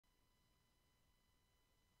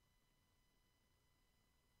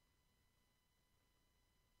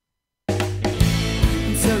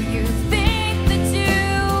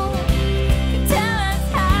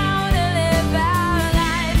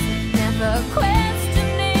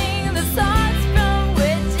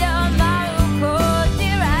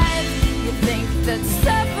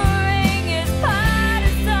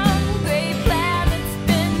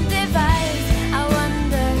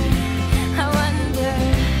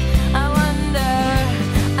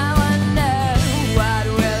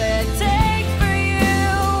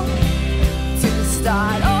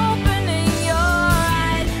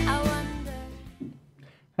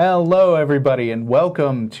Hello, everybody, and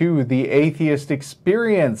welcome to the Atheist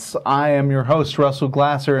Experience. I am your host, Russell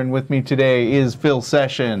Glasser, and with me today is Phil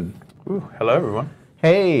Session. Ooh, hello, everyone.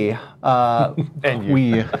 Hey, And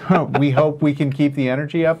you. we hope we can keep the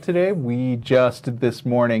energy up today. We just this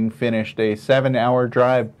morning finished a 7-hour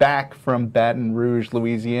drive back from Baton Rouge,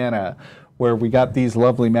 Louisiana, where we got these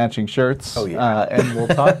lovely matching shirts. Oh, yeah. And we'll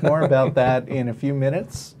talk more about that in a few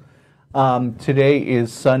minutes. Today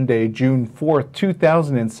is Sunday, June 4th,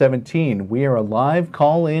 2017. We are a live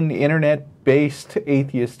call-in, internet-based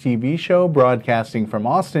atheist TV show broadcasting from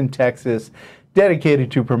Austin, Texas,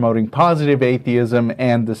 dedicated to promoting positive atheism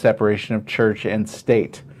and the separation of church and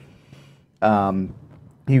state. You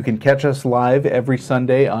can catch us live every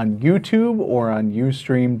Sunday on YouTube or on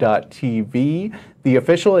Ustream.tv. The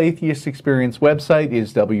official Atheist Experience website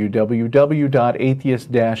is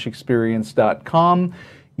www.atheist-experience.com.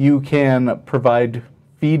 You can provide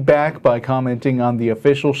feedback by commenting on the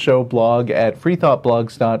official show blog at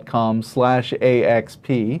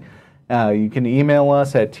freethoughtblogs.com/AXP. You can email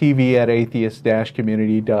us at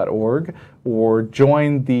tv@atheist-community.org or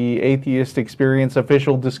join the Atheist Experience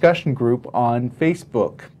official discussion group on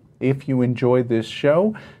Facebook. If you enjoyed this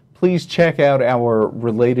show, please check out our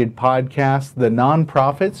related podcast, The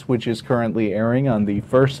Nonprofits, which is currently airing on the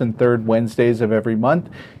first and third Wednesdays of every month.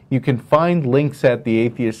 You can find links at the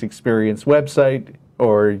Atheist Experience website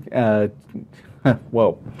or, you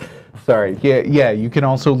can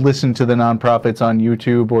also listen to The Nonprofits on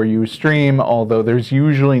YouTube or Ustream, although there's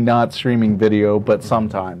usually not streaming video, but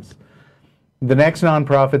sometimes. The next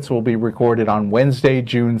Nonprofits will be recorded on Wednesday,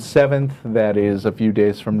 June 7th. That is a few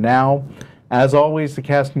days from now. As always, the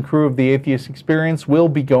cast and crew of the Atheist Experience will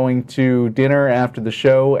be going to dinner after the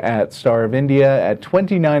show at Star of India at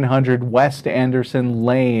 2900 West Anderson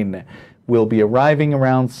Lane. We'll be arriving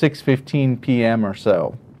around 6:15 p.m. or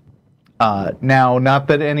so. Now, not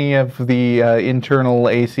that any of the internal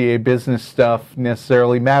ACA business stuff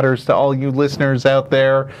necessarily matters to all you listeners out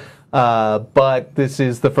there, but this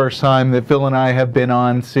is the first time that Phil and I have been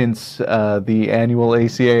on since the annual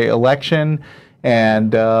ACA election,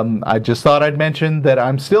 and I just thought I'd mention that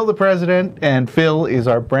I'm still the president, and Phil is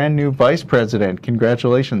our brand new vice president.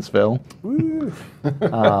 Congratulations, Phil. Woo.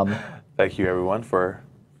 Thank you, everyone, for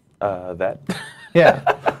that. Yeah.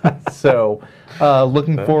 So,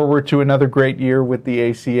 looking forward to another great year with the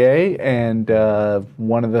ACA, and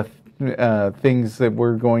one of the things that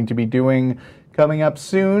we're going to be doing coming up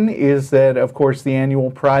soon is that, of course, the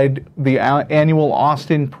annual annual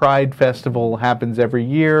Austin Pride Festival happens every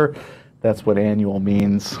year. That's what annual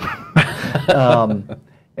means.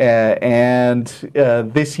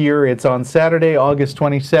 This year it's on Saturday, August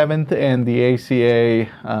 27th, and the ACA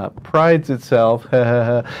prides itself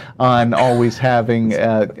on always having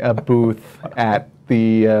a booth at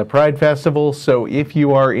the Pride Festival. So if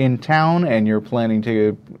you are in town and you're planning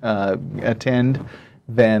to attend,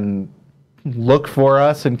 then look for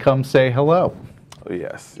us and come say hello. Oh,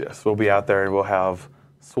 yes. We'll be out there and we'll have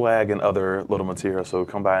swag and other little material, so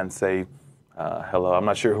come by and say hello. I'm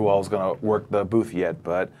not sure who all is going to work the booth yet,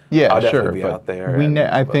 but yeah, I'll definitely sure, be out there.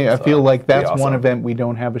 I feel like that's awesome. One event we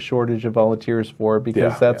don't have a shortage of volunteers for,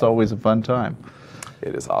 because that's always a fun time.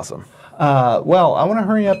 It is awesome. Well, I want to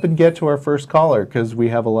hurry up and get to our first caller because we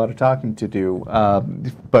have a lot of talking to do.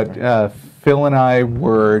 But Phil and I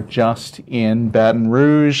were just in Baton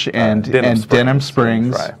Rouge and Denham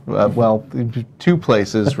Springs. Right. Well, two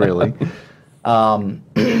places really.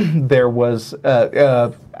 There was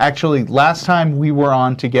actually last time we were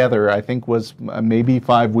on together, I think was maybe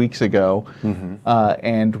 5 weeks ago,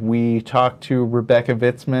 and we talked to Rebecca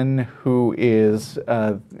Vitsmun, who is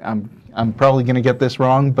I'm probably going to get this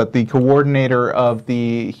wrong, but the coordinator of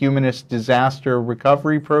the Humanist Disaster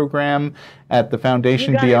Recovery Program at the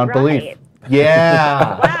Foundation Beyond Belief.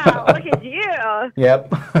 Yeah. Wow, look at you.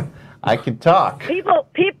 Yep. I can talk.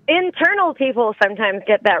 Internal people sometimes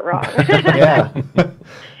get that wrong. Yeah.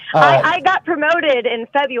 I got promoted in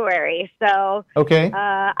February, so okay.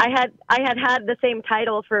 I had the same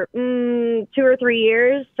title for 2 or 3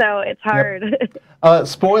 years, so it's hard. Yep.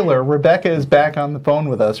 Spoiler: Rebecca is back on the phone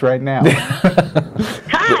with us right now.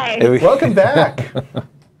 Hi. Welcome back.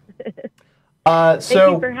 Thank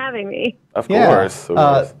you for having me. Of course.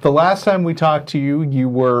 The last time we talked to you, you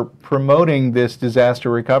were promoting this disaster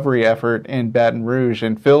recovery effort in Baton Rouge,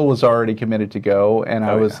 and Phil was already committed to go, and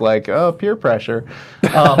I was like, oh, peer pressure.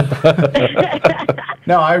 No,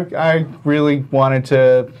 I really wanted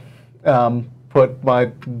to put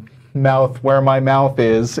my mouth where my mouth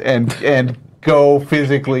is and go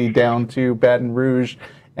physically down to Baton Rouge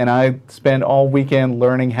and I spent all weekend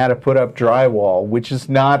learning how to put up drywall, which is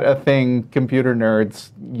not a thing computer nerds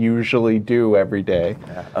usually do every day.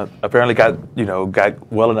 Yeah. Apparently got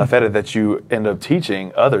well enough at it that you end up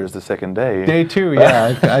teaching others the second day. Day 2,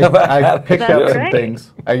 yeah. I picked up some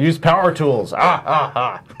things. I used power tools.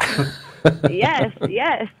 Yes,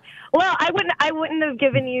 yes. Well, I wouldn't have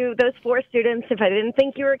given you those 4 students if I didn't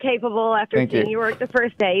think you were capable. After seeing your work the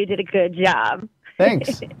first day, you did a good job.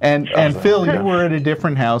 Thanks. And Phil, you were at a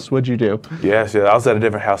different house. What'd you do? Yes, I was at a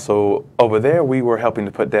different house. So over there, we were helping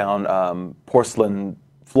to put down porcelain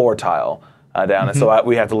floor tile down, and so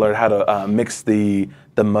we had to learn how to mix the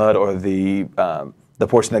mud or the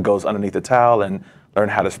portion that goes underneath the tile, and learn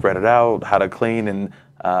how to spread it out, how to clean, and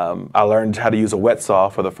I learned how to use a wet saw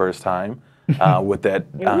for the first time with that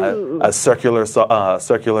a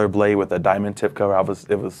circular blade with a diamond tip cover.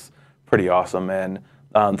 It was pretty awesome, and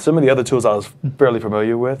some of the other tools I was fairly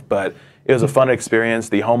familiar with, but it was a fun experience.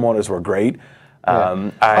 The homeowners were great.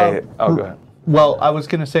 Go ahead. Well, I was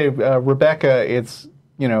going to say, Rebecca, it's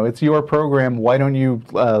your program. Why don't you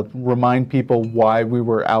remind people why we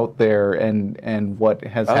were out there and what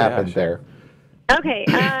has happened there? Okay,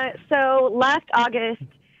 so last August,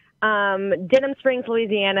 Denham Springs,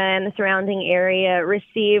 Louisiana, and the surrounding area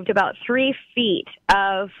received about 3 feet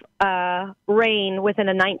of rain within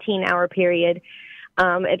a 19-hour period.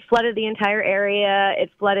 It flooded the entire area. It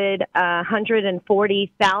flooded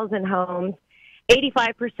 140,000 homes,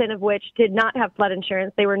 85% of which did not have flood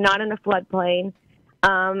insurance. They were not in a floodplain.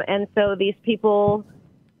 And so these people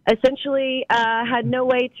essentially had no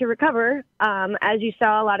way to recover. As you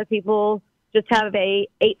saw, a lot of people just have a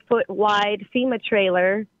 8-foot wide FEMA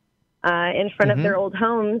trailer in front of their old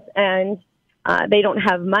homes, and they don't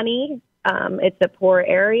have money. It's a poor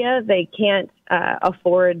area. They can't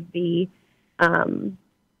afford the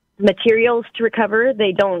materials to recover.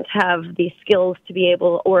 They don't have the skills to be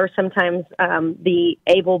able, or sometimes the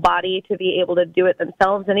able body to be able to do it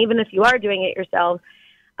themselves. And even if you are doing it yourself,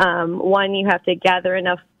 one, you have to gather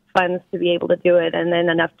enough funds to be able to do it, and then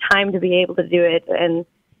enough time to be able to do it. And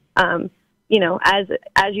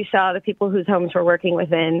as you saw, the people whose homes we're working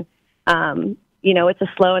within, it's a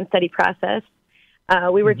slow and steady process.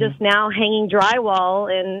 We were just now hanging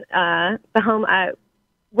drywall in the home.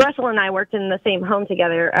 Russell and I worked in the same home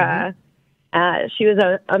together. She was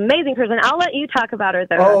an amazing person. I'll let you talk about her,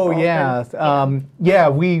 though. Oh, yeah.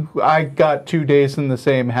 I got 2 days in the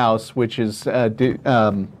same house, which is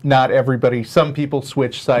not everybody. Some people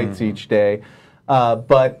switch sites each day.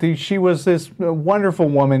 But she was this wonderful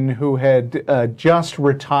woman who had just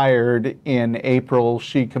retired in April.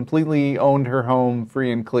 She completely owned her home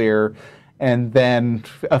free and clear. And then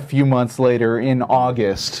a few months later, in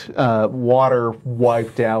August, water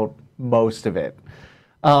wiped out most of it.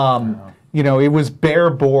 It was bare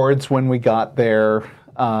boards when we got there.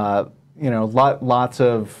 Lots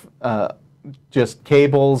of just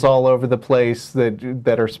cables all over the place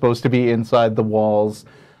that are supposed to be inside the walls.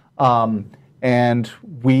 And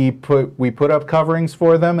we put up coverings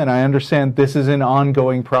for them, and I understand this is an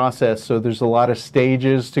ongoing process, so there's a lot of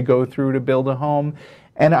stages to go through to build a home.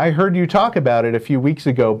 And I heard you talk about it a few weeks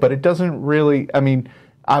ago, but it doesn't really,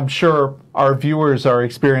 I'm sure our viewers are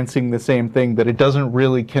experiencing the same thing, that it doesn't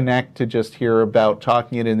really connect to just hear about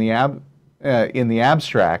talking it in the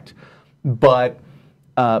abstract, but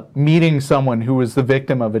meeting someone who was the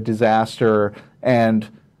victim of a disaster and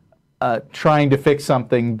trying to fix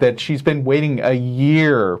something that she's been waiting a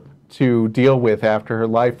year to deal with after her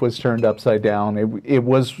life was turned upside down. It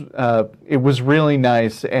was really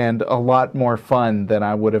nice and a lot more fun than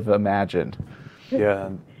I would have imagined.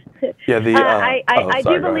 Yeah. I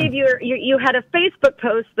do believe you had a Facebook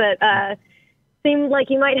post that seemed like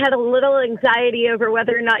you might have a little anxiety over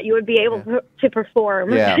whether or not you would be able to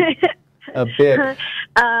perform. Yeah, a bit.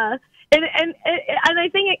 And I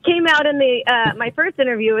think it came out in the my first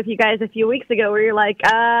interview with you guys a few weeks ago, where you're like,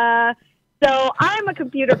 so I'm a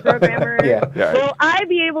computer programmer. Will I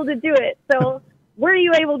be able to do it? So were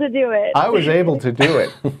you able to do it? I was able to do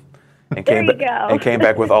it. And came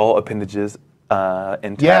back with all appendages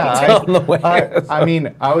intact on the way.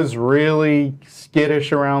 I was really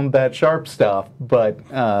skittish around that sharp stuff, but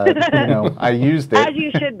I used it. As you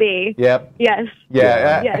should be. Yep. Yes.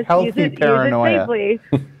 Yeah. Yes. Healthy paranoia. Use it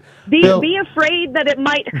safely. Be afraid that it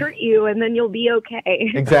might hurt you, and then you'll be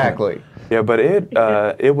okay. Exactly. Yeah, but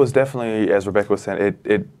it was definitely, as Rebecca was saying,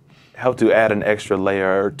 it helped to add an extra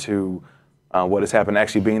layer to what has happened,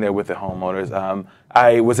 actually being there with the homeowners.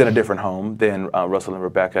 I was in a different home than Russell and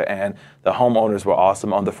Rebecca, and the homeowners were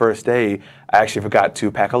awesome. On the first day, I actually forgot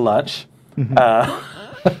to pack a lunch.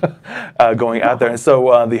 going out there. And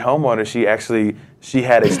so the homeowner, she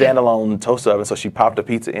had a standalone toaster oven, so she popped a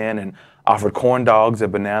pizza in and offered corn dogs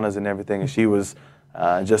and bananas and everything. And she was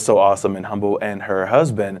just so awesome and humble. And her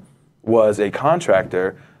husband was a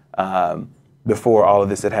contractor before all of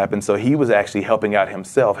this had happened. So he was actually helping out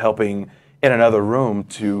himself, helping in another room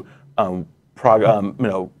to kind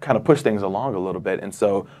of push things along a little bit. And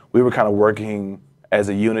so we were kind of working as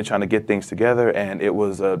a unit trying to get things together, and it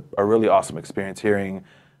was a really awesome experience hearing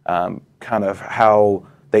kind of how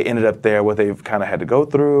they ended up there, what they've kind of had to go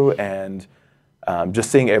through, and just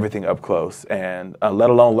seeing everything up close, and let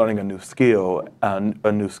alone learning a new skill, and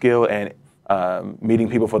meeting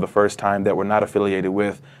people for the first time that were not affiliated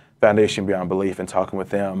with Foundation Beyond Belief and talking with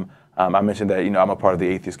them. I mentioned that I'm a part of the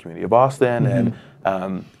Atheist community of Boston, and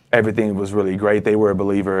everything was really great. They were a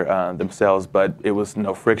believer themselves, but it was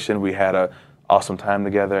no friction. We had a awesome time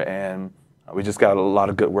together, and we just got a lot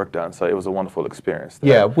of good work done. So it was a wonderful experience.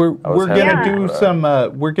 Yeah, we're gonna do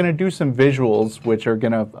some visuals, which are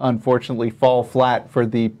gonna unfortunately fall flat for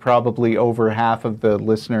the probably over half of the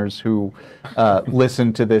listeners who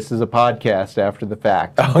listen to this as a podcast after the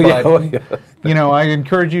fact. I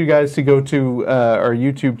encourage you guys to go to our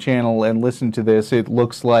YouTube channel and listen to this. It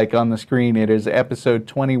looks like on the screen it is episode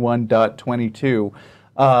 21.22.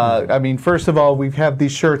 I mean, first of all, we've had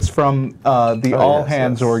these shirts from the All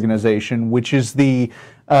Hands organization, which is the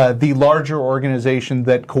larger organization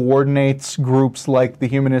that coordinates groups like the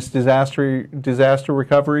Humanist Disaster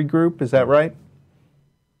Recovery Group. Is that right?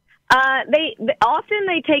 They often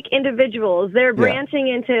take individuals. They're branching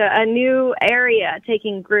into a new area,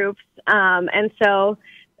 taking groups, and so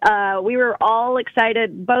we were all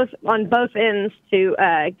excited, on both ends, to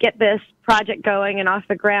get this project going and off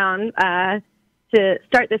the ground. To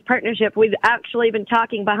start this partnership. We've actually been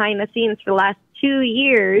talking behind the scenes for the last 2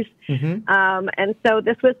 years. And so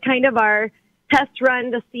this was kind of our test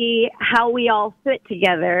run to see how we all fit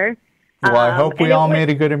together. Well, I hope we all made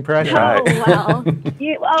a good impression. Oh, well.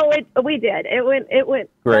 We did. It went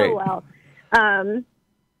great. So well.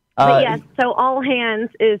 But yes, so All Hands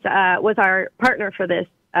was our partner for this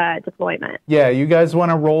deployment. Yeah, you guys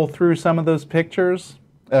want to roll through some of those pictures?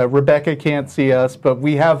 Rebecca can't see us, but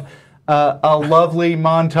we have a lovely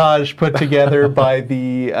montage put together by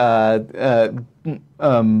the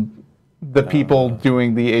people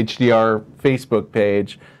doing the HDR Facebook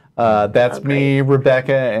page. That's me,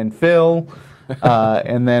 Rebecca, and Phil.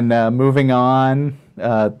 And then moving on,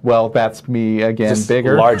 well, that's me again, just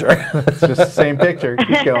bigger. Larger. It's just the same picture.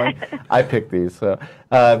 Keep going. I picked these. So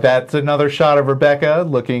that's another shot of Rebecca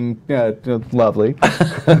looking lovely.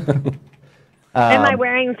 Am I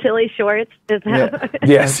wearing silly shorts?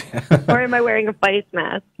 Yes. Or am I wearing a face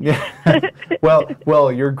mask? Yeah. Well,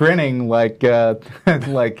 you're grinning like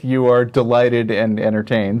like you are delighted and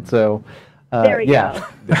entertained. So there we go.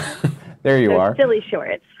 There you are. Silly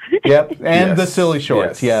shorts. Yep, and the silly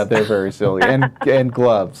shorts. Yes. Yeah, they're very silly, and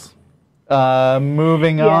gloves.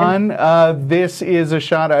 Moving on. This is a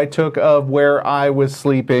shot I took of where I was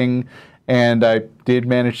sleeping. And I did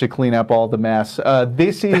manage to clean up all the mess.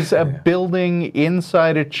 This is a building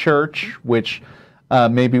inside a church, which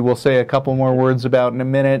maybe we'll say a couple more words about in a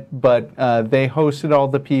minute. But they hosted all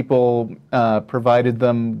the people, provided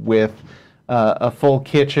them with a full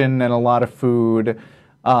kitchen and a lot of food.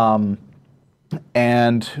 And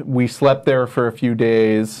we slept there for a few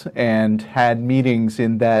days and had meetings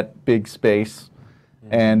in that big space.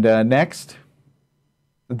 And next...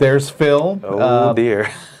 There's Phil. Oh, dear.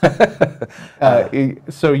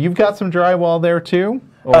 So you've got some drywall there, too?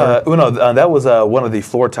 That was one of the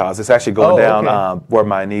floor tiles. It's actually going down where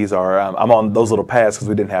my knees are. I'm on those little pads because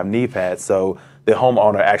we didn't have knee pads. So the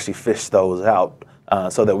homeowner actually fished those out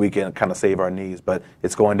so that we can kind of save our knees. But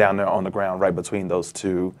it's going down there on the ground right between those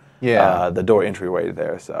two, the door entryway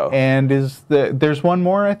there. So. And there's one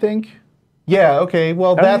more, I think? Yeah, okay.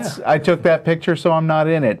 Well, I took that picture, so I'm not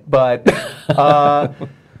in it. But...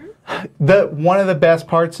 one of the best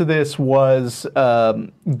parts of this was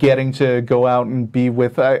getting to go out and be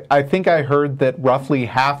with, I think I heard that roughly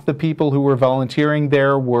half the people who were volunteering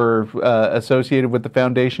there were associated with the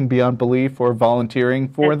Foundation Beyond Belief or volunteering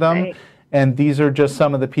for them. Right. And these are just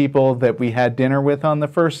some of the people that we had dinner with on the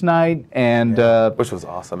first night. And which was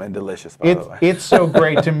awesome and delicious, by the way. It's so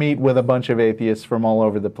great to meet with a bunch of atheists from all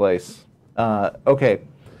over the place. Okay.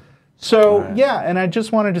 So, and I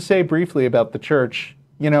just wanted to say briefly about the church.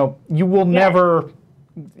 You will never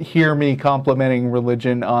hear me complimenting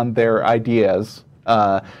religion on their ideas.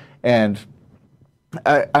 And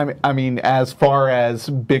I mean, as far as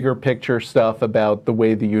bigger picture stuff about the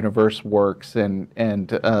way the universe works and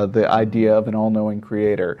the idea of an all-knowing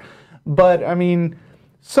creator. But, I mean,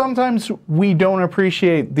 sometimes we don't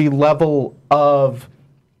appreciate the level of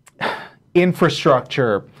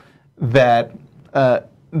infrastructure that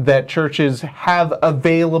that churches have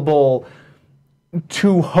available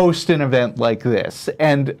to host an event like this.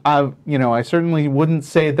 And I certainly wouldn't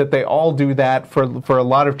say that they all do that. For a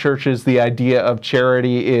lot of churches, the idea of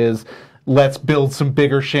charity is, let's build some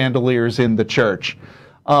bigger chandeliers in the church.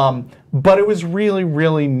 But it was really,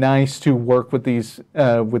 really nice to work with these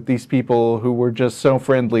people who were just so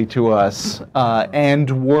friendly to us,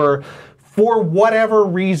 and were, for whatever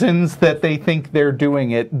reasons that they think they're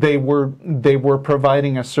doing it, they were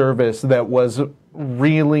providing a service that was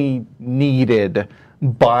really needed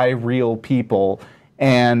by real people.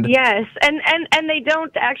 And yes, and they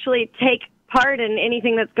don't actually take part in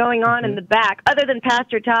anything that's going on in the back, other than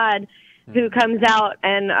Pastor Todd, who comes out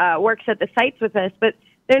and works at the sites with us. But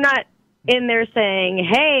they're not in there saying,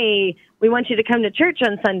 hey, we want you to come to church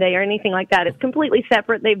on Sunday or anything like that. It's completely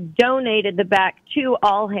separate. They've donated the back to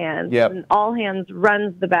All Hands, and All Hands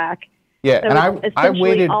runs the back. Yeah, so and I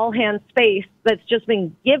waited. All Hands space that's just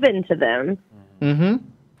been given to them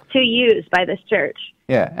to use by this church.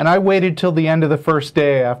 Yeah, and I waited till the end of the first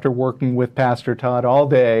day after working with Pastor Todd all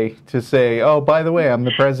day to say, oh, by the way, I'm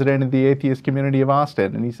the president of the Atheist Community of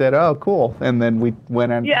Austin. And he said, oh, cool. And then we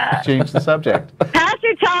went and changed the subject.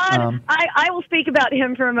 Pastor Todd, I will speak about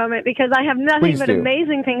him for a moment, because I have nothing but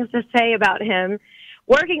amazing things to say about him.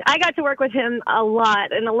 I got to work with him a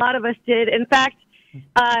lot, and a lot of us did. In fact,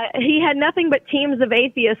 he had nothing but teams of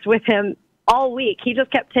atheists with him all week. He just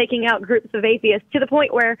kept taking out groups of atheists, to the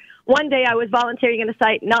point where one day I was volunteering in a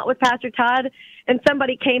site, not with Pastor Todd, and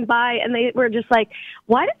somebody came by and they were just like,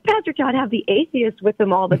 why does Pastor Todd have the atheists with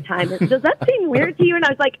him all the time? Does that seem weird to you? And I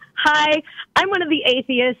was like, hi, I'm one of the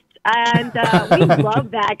atheists, and we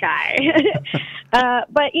love that guy.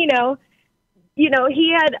 But, he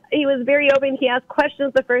was very open. He asked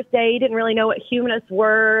questions the first day. He didn't really know what humanists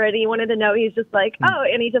were, and he wanted to know. He's just like, oh,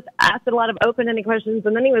 and he just asked a lot of open-ended questions,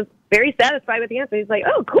 and then he was very satisfied with the answer. He's like,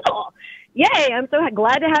 oh, cool. Yay, I'm so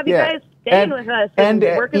glad to have you guys staying with us and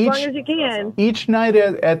work as long as you can. Each night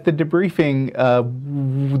at the debriefing,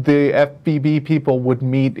 the FBB people would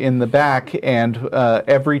meet in the back, and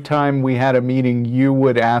every time we had a meeting, you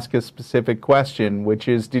would ask a specific question, which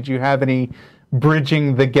is, did you have any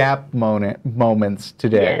bridging the gap moments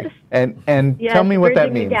today? Yes. And tell me what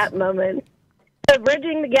that means. Bridging the gap moments. So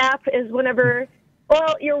bridging the gap is whenever,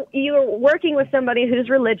 you're working with somebody who's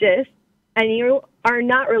religious, and you are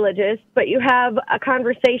not religious, but you have a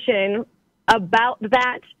conversation about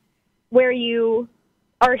that where you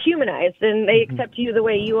are humanized and they accept you the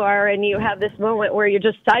way you are, and you have this moment where you're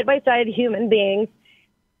just side-by-side human beings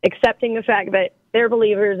accepting the fact that they're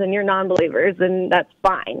believers and you're non-believers, and that's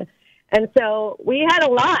fine. And so we had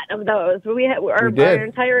a lot of those. Our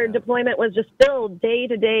entire deployment was just filled day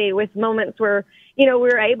to day with moments where, we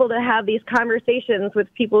were able to have these conversations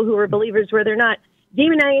with people who were believers, where they're not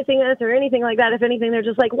demonizing us or anything like that. If anything, they're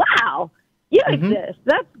just like, wow, you exist.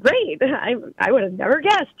 That's great. I would have never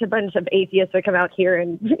guessed a bunch of atheists would come out here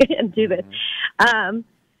and do this.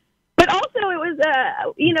 But also it was,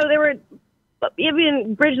 there were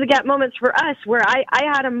even bridge the gap moments for us where I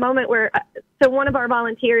had a moment where, so one of our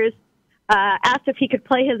volunteers asked if he could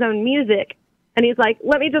play his own music. And he's like,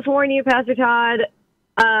 let me just warn you, Pastor Todd,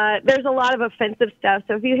 there's a lot of offensive stuff.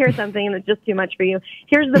 So if you hear something that's just too much for you,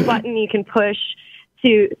 here's the button you can push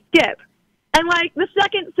to skip. And like the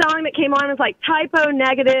second song that came on was like typo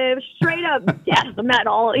negative, straight up death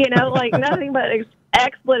metal, like nothing but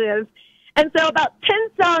expletives. And so about 10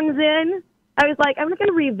 songs in, I was like, I'm not going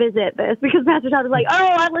to revisit this, because Pastor Todd was like, oh,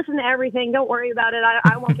 I listen to everything. Don't worry about it.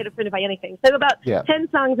 I won't get offended by anything. So about 10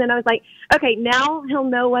 songs in, I was like, okay, now he'll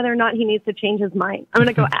know whether or not he needs to change his mind. I'm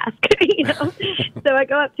going to go ask, So I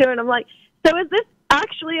go up to him and I'm like, so is this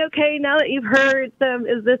actually okay now that you've heard some?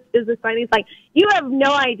 Is this fine? He's like, you have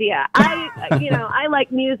no idea. I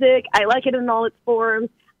like music. I like it in all its forms.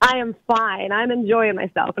 I am fine. I'm enjoying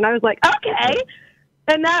myself. And I was like, okay.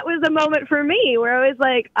 And that was a moment for me where I was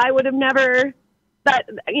like, I would have never thought,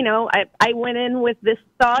 I went in with this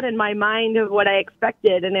thought in my mind of what I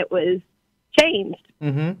expected, and it was changed.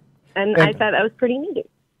 And I thought that was pretty neat.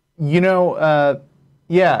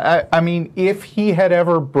 I mean, if he had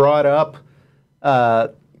ever brought up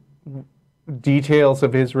details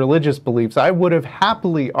of his religious beliefs, I would have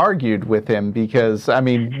happily argued with him, because, I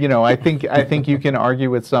mean, I think you can argue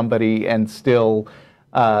with somebody and still,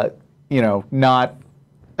 not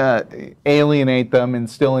alienate them and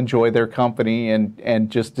still enjoy their company and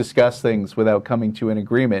just discuss things without coming to an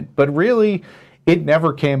agreement. But really, it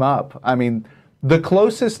never came up. I mean, the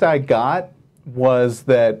closest I got was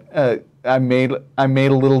that I made a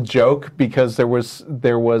little joke because there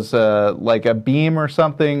was like a beam or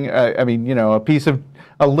something. I mean, you know,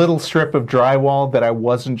 a little strip of drywall that I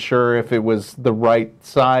wasn't sure if it was the right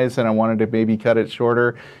size, and I wanted to maybe cut it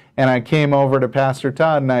shorter. And I came over to Pastor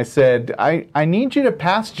Todd and I said, I need you to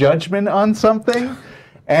pass judgment on something.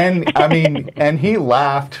 And I mean, and he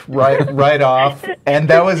laughed right off, and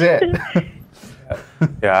that was it.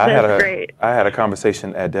 Yeah, Great. I had a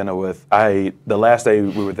conversation at dinner with the last day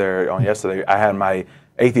we were there on yesterday. I had my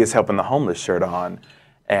Atheist Helping the Homeless shirt on,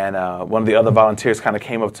 and one of the other volunteers kind of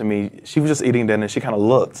came up to me. She was just eating dinner, and she kind of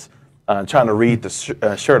looked, trying to read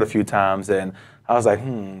the shirt a few times, and I was like,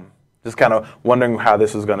 just kind of wondering how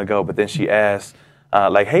this was going to go. But then she asked,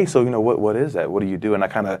 like, hey, so, you know, what is that? What do you do? And I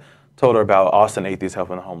kind of told her about Austin Atheist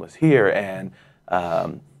Helping the Homeless here, and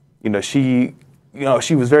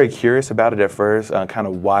she was very curious about it at first, kind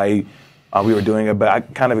of why we were doing it. But I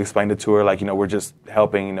kind of explained it to her, like, you know, we're just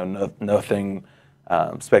helping, you know, nothing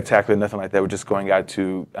spectacular, nothing like that. We're just going out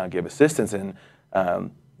to give assistance. And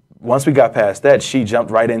once we got past that, she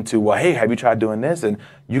jumped right into, well, hey, have you tried doing this? And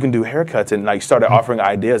you can do haircuts, and like started offering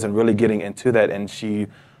ideas and really getting into that. And she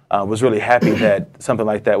was really happy that something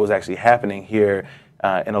like that was actually happening here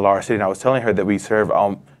in a large city. And I was telling her that we serve,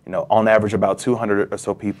 on average about 200 or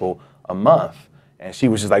so people a month. And she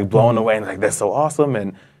was just like blown away and like, that's so awesome.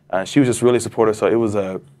 And she was just really supportive. So it was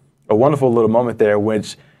a wonderful little moment there,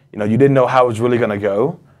 which, you know, you didn't know how it was really going to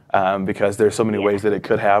go because there's so many ways that it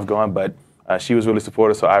could have gone. But she was really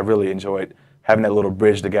supportive. So I really enjoyed having that little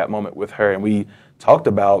bridge the gap moment with her. And we talked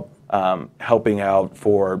about helping out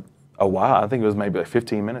for a while. I think it was maybe like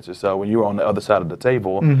 15 minutes or so when you were on the other side of the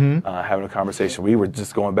table having a conversation. We were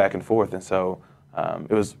just going back and forth. And so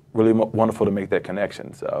it was really wonderful to make that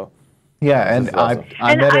connection. So. Yeah, and awesome.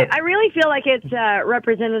 I really feel like it's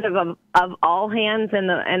representative of all hands and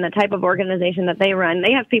the type of organization that they run.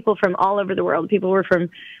 They have people from all over the world. People were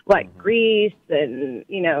from Greece and,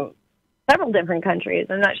 you know, several different countries.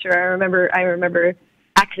 I'm not sure. I remember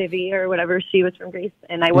Activy or whatever. She was from Greece,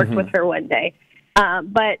 and I worked with her one day.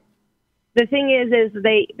 But the thing is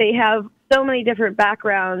they have so many different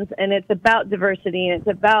backgrounds, and it's about diversity, and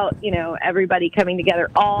it's about, you know, everybody coming together,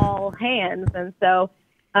 all hands, and so.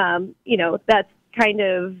 You know, that's kind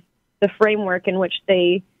of the framework in which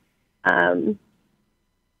they present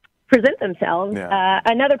themselves. Yeah.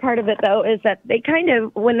 Another part of it, though, is that they kind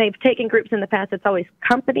of, when they've taken groups in the past, it's always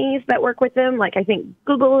companies that work with them. Like, I think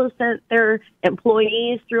Google has sent their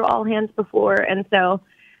employees through All Hands before. And so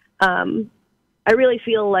I really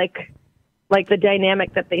feel like the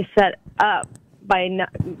dynamic that they set up by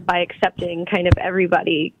accepting kind of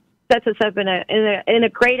everybody sets us up in a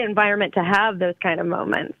great environment to have those kind of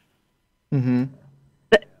moments. Mm-hmm.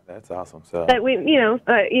 That's awesome. So that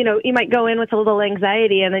you might go in with a little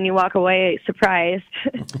anxiety and then you walk away surprised.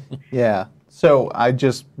 Yeah. So I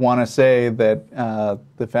just want to say that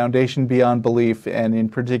the Foundation Beyond Belief, and in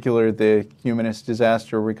particular the Humanist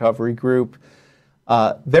Disaster Recovery Group,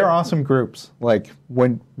 they're awesome groups. Like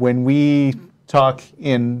when we talk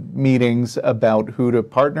in meetings about who to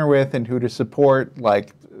partner with and who to support,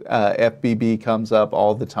 like FBB comes up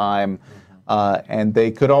all the time, and they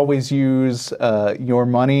could always use your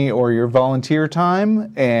money or your volunteer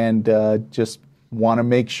time, and just want to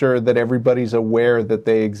make sure that everybody's aware that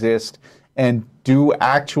they exist and do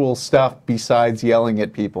actual stuff besides yelling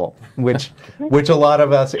at people, which a lot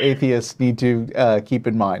of us atheists need to keep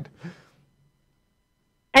in mind.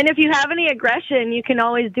 And if you have any aggression, you can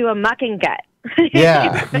always do a muck and gut.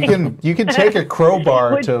 Yeah, you can take a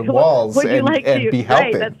crowbar to walls and be helping.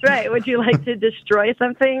 Right, that's right. Would you like to destroy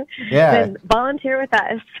something? Yeah. Then volunteer with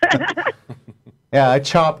us. Yeah, I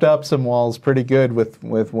chopped up some walls pretty good with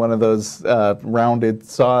one of those rounded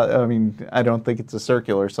saw. I mean, I don't think it's a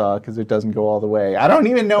circular saw because it doesn't go all the way. I don't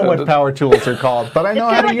even know what power tools are called, but I know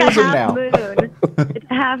how to use them now.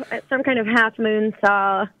 It's some kind of half moon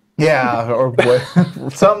saw. Yeah, or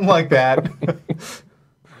something like that.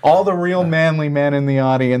 All the real manly men in the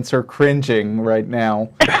audience are cringing right now.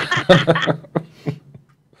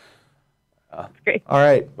 Great. All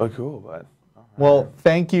right. well, cool, but. Well,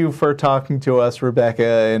 thank you for talking to us, Rebecca,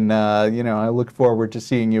 and I look forward to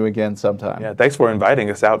seeing you again sometime. Yeah, thanks for inviting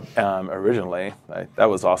us out originally. That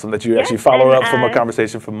was awesome that you actually followed up from a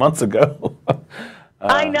conversation from months ago.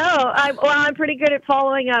 I know. I'm pretty good at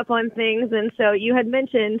following up on things, and so you had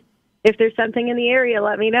mentioned if there's something in the area,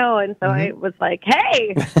 let me know. And so I was like,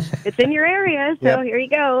 hey, it's in your area, so here you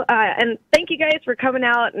go. And thank you guys for coming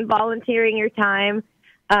out and volunteering your time.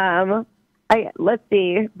 let's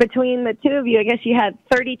see, between the two of you, I guess you had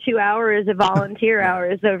 32 hours of volunteer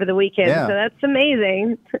hours over the weekend. Yeah. So that's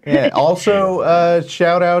amazing. Yeah. Also,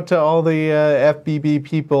 shout out to all the FBB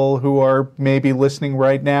people who are maybe listening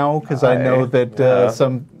right now, because I know that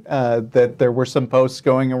that there were some posts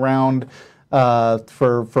going around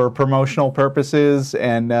for promotional purposes,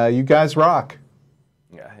 and you guys rock.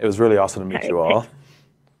 Yeah, it was really awesome to meet you all.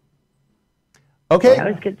 Okay. That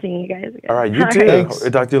was good seeing you guys again. All right, you too. Thanks.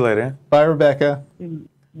 We'll talk to you later. Bye, Rebecca.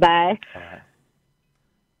 Bye.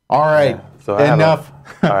 All right. Yeah, so enough.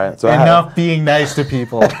 All right. So enough being nice to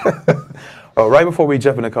people. Right before we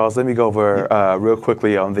jump into calls, let me go over real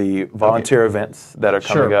quickly on the volunteer events that are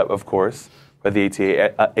coming up, of course, for the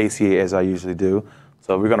ACA, as I usually do.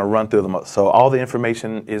 So we're going to run through them. So all the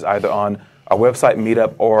information is either on our website,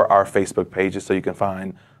 Meetup, or our Facebook pages, so you can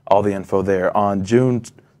find all the info there. On June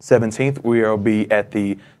 17th, we will be at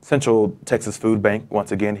the Central Texas Food Bank,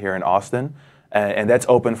 once again, here in Austin. And that's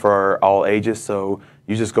open for all ages, so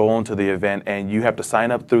you just go on to the event, and you have to sign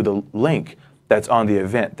up through the link that's on the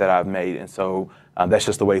event that I've made. And so that's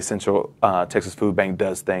just the way Central Texas Food Bank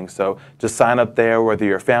does things. So just sign up there, whether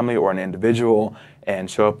you're a family or an individual, and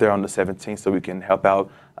show up there on the 17th so we can help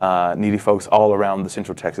out needy folks all around the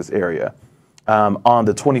Central Texas area. On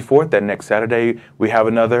the 24th, that next Saturday, we have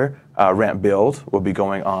another ramp build will be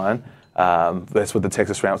going on. That's with the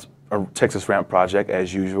Texas Ramp Project,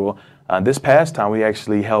 as usual. This past time, we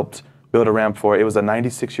actually helped build a ramp for, it was a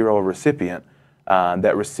 96-year-old recipient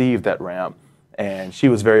that received that ramp. And she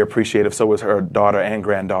was very appreciative, so was her daughter and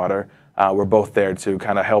granddaughter. Were both there to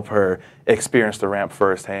kind of help her experience the ramp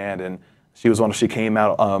firsthand. And she came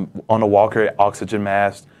out on a walker, oxygen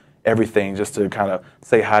mask, everything, just to kind of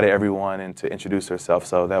say hi to everyone and to introduce herself.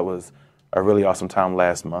 So that was a really awesome time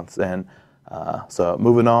last month. And so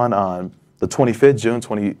moving on the 25th, June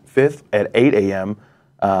 25th at 8 a.m.,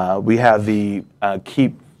 we have the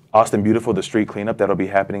Keep Austin Beautiful, the street cleanup that'll be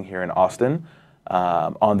happening here in Austin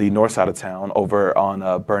on the north side of town over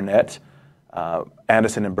on Burnett.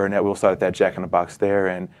 Anderson and Burnett, we'll start at that Jack in the Box there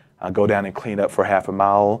and go down and clean up for half a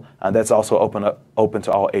mile. That's also open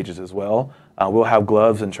to all ages as well. We'll have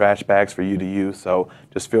gloves and trash bags for you to use, so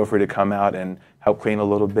just feel free to come out and help clean a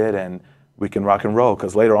little bit, and we can rock and roll.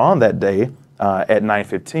 Because later on that day at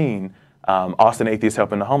 9:15, Austin Atheist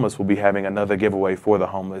Helping the Homeless will be having another giveaway for the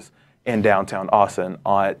homeless in downtown Austin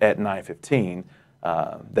at 9:15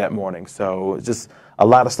 that morning. So it's just a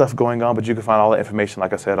lot of stuff going on, but you can find all the information,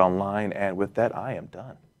 like I said, online. And with that, I am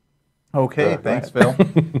done. Okay, thanks, Phil.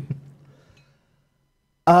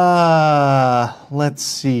 Let's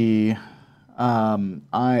see.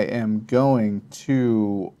 I am going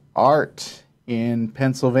to Art in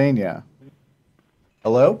Pennsylvania.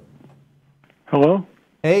 Hello? Hello?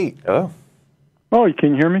 Hey. Hello. Oh, you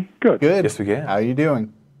can hear me? Good. Good. Yes, we can. How are you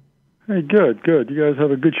doing? Hey, good, good. You guys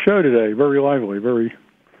have a good show today. Very lively, very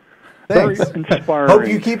Thanks. inspiring. Hope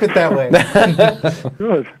you keep it that way.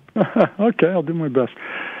 Good. Okay, I'll do my best.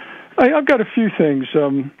 I've got a few things.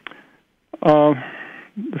 The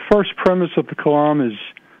first premise of the Kalam is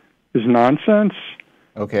nonsense.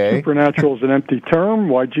 Okay. Supernatural is an empty term.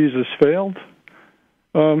 Why Jesus failed.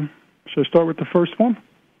 Should I start with the first one?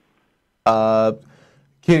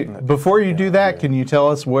 Before you do that, can you tell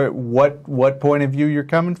us what point of view you're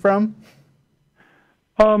coming from?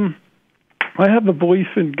 I have a belief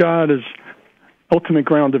in God as ultimate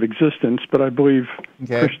ground of existence, but I believe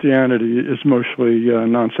Christianity is mostly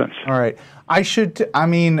nonsense. All right. I should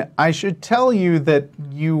tell you that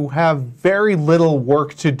you have very little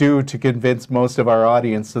work to do to convince most of our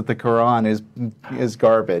audience that the Quran is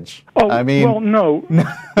garbage. Oh, I mean, well, no.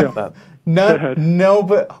 Yeah.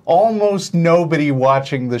 But almost nobody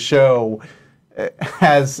watching the show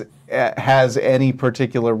has any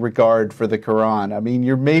particular regard for the Quran. I mean,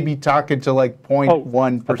 you're maybe talking to like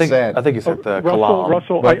 0.1%. I think you said the Kalam.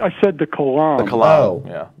 Russell, I said the Kalam. The Kalam,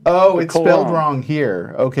 yeah. Oh, the it's Kalam. spelled wrong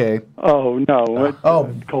here. Okay. Oh, no.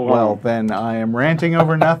 Kalam. Well, then I am ranting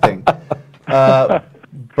over nothing.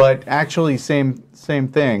 But actually, same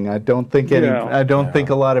thing. I don't think think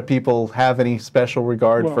a lot of people have any special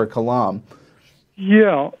regard for Kalam.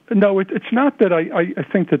 Yeah, no, it's not that I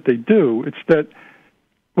think that they do. It's that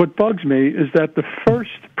what bugs me is that the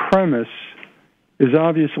first premise is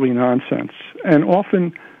obviously nonsense, and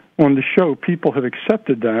often on the show people have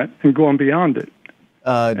accepted that and gone beyond it.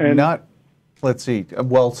 Let's see.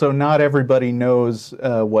 Well, so not everybody knows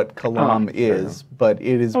what Kalam is, but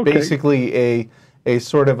it is basically a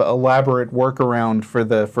sort of elaborate workaround for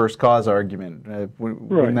the first cause argument.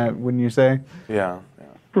 Wouldn't you say? Yeah.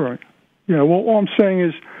 Right. Yeah, well, all I'm saying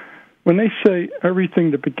is when they say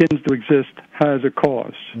everything that begins to exist has a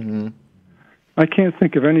cause, I I can't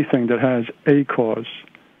think of anything that has a cause.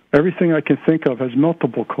 Everything I can think of has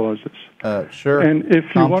multiple causes. Sure. And if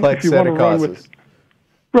you want to run with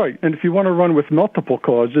right, and if you want to run with multiple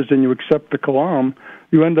causes and you accept the Kalam,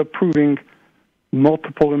 you end up proving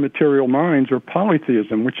multiple immaterial minds or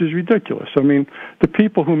polytheism, which is ridiculous. I mean, the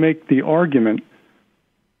people who make the argument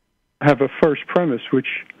have a first premise, which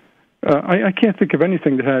I can't think of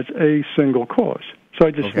anything that has a single cause. So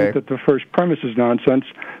I just think that the first premise is nonsense,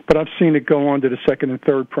 but I've seen it go on to the second and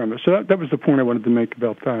third premise. So that was the point I wanted to make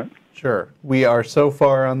about that. Sure. We are so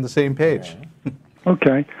far on the same page.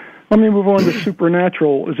 Okay. Let me move on to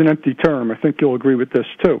supernatural is an empty term. I think you'll agree with this,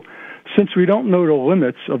 too. Since we don't know the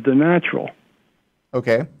limits of the natural,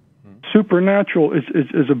 supernatural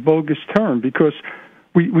is a bogus term because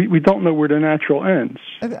we don't know where the natural ends.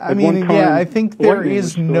 I mean, I think there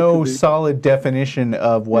is no solid definition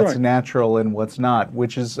of what's natural and what's not,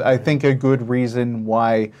 which is, I think, a good reason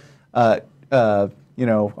why, you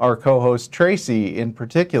know, our co-host Tracy in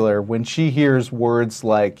particular, when she hears words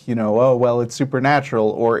like, you know, oh, well, it's supernatural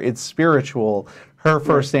or it's spiritual, her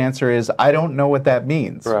first answer is, I don't know what that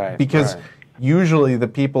means. Because usually the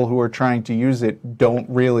people who are trying to use it don't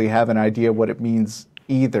really have an idea what it means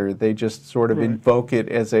either. They just sort of invoke it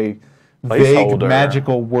as a vague,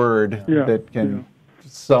 magical word that can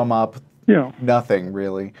sum up nothing,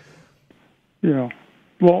 really. Yeah.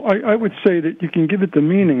 Well, I would say that you can give it the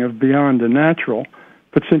meaning of beyond the natural,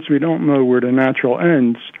 but since we don't know where the natural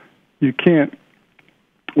ends, you can't,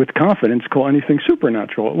 with confidence, call anything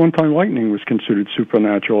supernatural. At one time, lightning was considered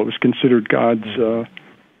supernatural. It was considered God's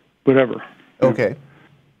whatever. Okay.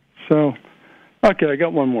 So... okay, I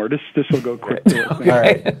got one more. This will go quick. All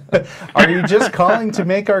right. Are you just calling to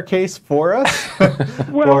make our case for us?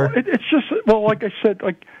 Well, it's just, well, like I said,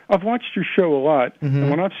 like I've watched your show a lot, and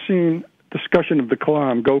when I've seen discussion of the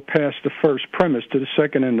Kalam go past the first premise to the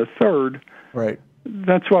second and the third,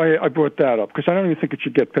 that's why I brought that up, because I don't even think it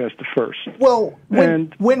should get past the first. Well,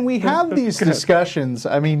 when we have these discussions,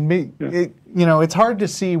 I mean, you know, it's hard to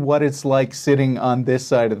see what it's like sitting on this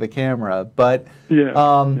side of the camera, but...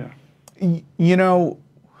 you know,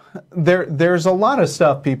 there's a lot of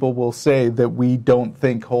stuff people will say that we don't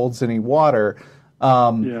think holds any water.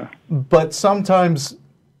 But sometimes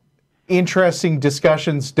interesting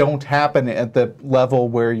discussions don't happen at the level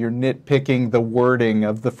where you're nitpicking the wording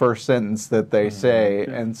of the first sentence that they say.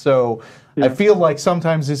 And so I feel like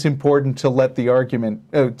sometimes it's important to let the argument,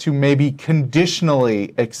 to maybe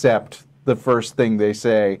conditionally accept the first thing they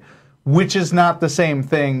say, which is not the same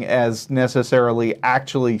thing as necessarily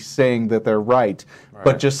actually saying that they're right,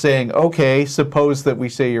 but just saying, okay, suppose that we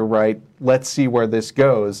say you're right, let's see where this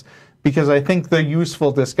goes. Because I think the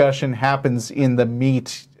useful discussion happens in the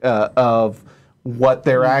meat of what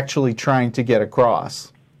they're actually trying to get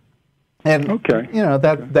across. And, you know,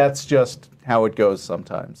 that's just how it goes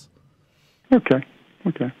sometimes. Okay.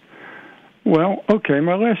 Well,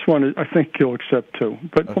 my last one, I think you'll accept too,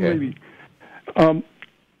 but well, maybe...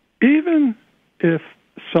 even if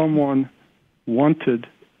someone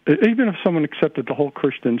accepted the whole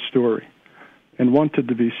Christian story and wanted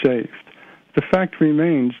to be saved, the fact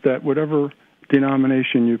remains that whatever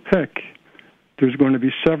denomination you pick, there's going to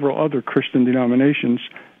be several other Christian denominations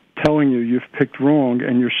telling you you've picked wrong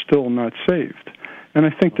and you're still not saved. And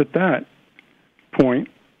I think that point,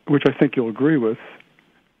 which I think you'll agree with,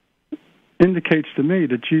 indicates to me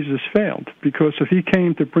that Jesus failed, because if he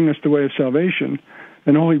came to bring us the way of salvation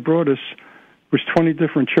and all he brought us was 20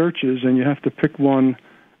 different churches, and you have to pick one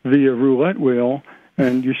via roulette wheel,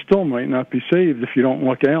 and you still might not be saved if you don't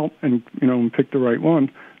look out and pick the right one.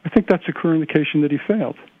 I think that's a clear indication that he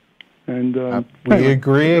failed. And we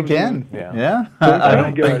agree again. I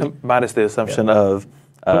don't think minus the assumption of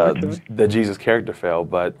that Jesus' character failed,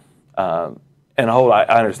 but in a whole, I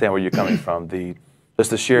understand where you're coming from. Just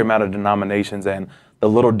the sheer amount of denominations and the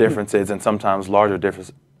little differences, and sometimes larger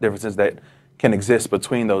differences that can exist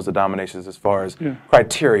between those denominations as far as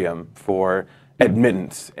criterion for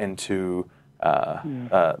admittance into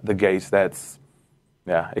the gates.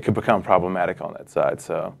 It could become problematic on that side.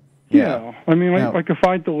 So I mean, like if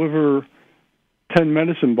I deliver 10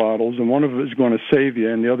 medicine bottles and one of them is going to save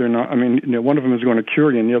you and the other 9, one of them is going to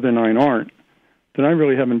cure you and the other 9 aren't, then I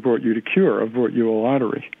really haven't brought you to cure. I've brought you a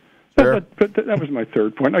lottery. But that was my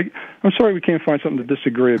third point. I'm sorry we can't find something to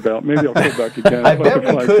disagree about. Maybe I'll go back again. I bet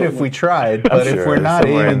we could if we tried, but if we're not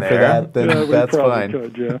aiming for that, then that's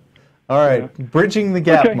fine. All right, bridging the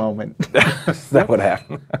gap moment. That would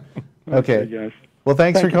happen. Okay. Guys. Well,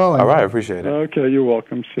 thanks for calling. All right, I appreciate it. Okay, you're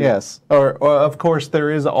welcome. See yes. Or of course, there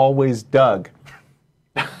is always Doug.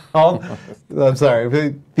 I'm sorry.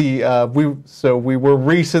 We were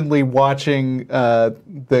recently watching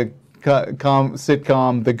the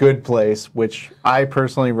sitcom The Good Place, which I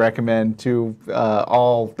personally recommend to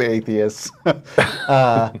all the atheists.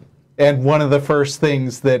 And one of the first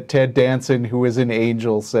things that Ted Danson, who is an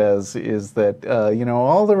angel, says is that,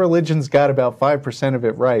 all the religions got about 5% of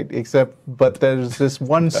it right, but there's this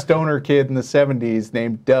one stoner kid in the 70s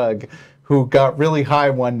named Doug who got really high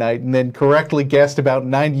one night and then correctly guessed about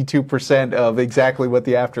 92% of exactly what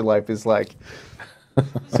the afterlife is like.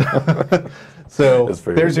 So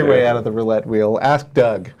there's your way out of the roulette wheel. Ask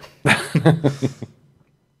Doug.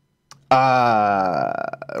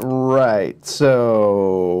 Right.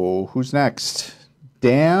 So who's next?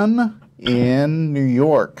 Dan in New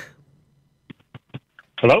York.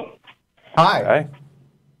 Hello. Hi.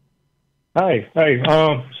 Hi.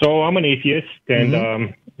 So I'm an atheist, and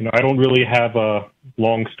I don't really have a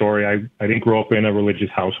long story. I didn't grow up in a religious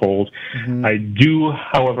household. I do,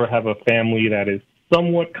 however, have a family that is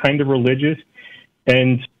somewhat kind of religious,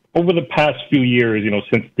 and over the past few years,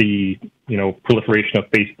 since the proliferation of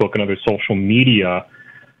Facebook and other social media,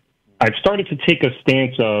 I've started to take a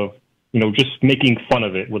stance of, just making fun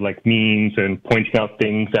of it with like memes and pointing out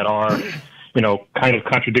things that are, kind of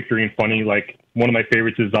contradictory and funny. Like one of my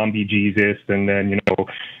favorites is Zombie Jesus, and then,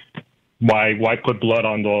 why put blood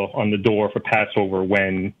on the door for Passover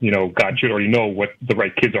when, God should already know what the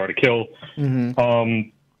right kids are to kill.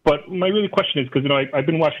 But my really question is, because, I've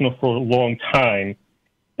been watching it for a long time,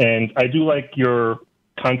 and I do like your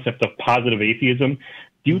concept of positive atheism.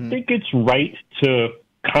 Do you think it's right to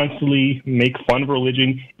constantly make fun of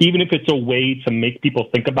religion, even if it's a way to make people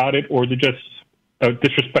think about it, or is it just a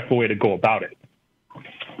disrespectful way to go about it?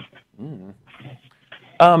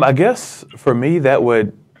 I guess for me, that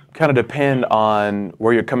would kind of depend on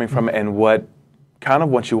where you're coming from and what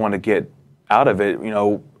you want to get out of it,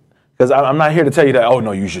 because I'm not here to tell you that, oh,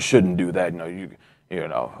 no, you just shouldn't do that.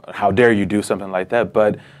 How dare you do something like that?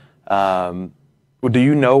 But do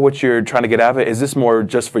you know what you're trying to get out of it? Is this more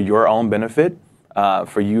just for your own benefit,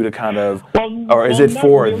 for you to kind of, or is it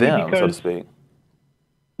for really, them, so to speak?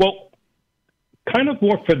 Well, kind of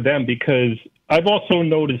more for them, because I've also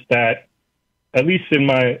noticed that, at least in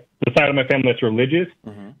the side of my family that's religious,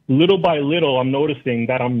 little by little, I'm noticing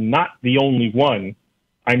that I'm not the only one.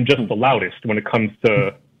 I'm just the loudest when it comes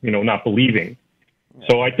to, not believing.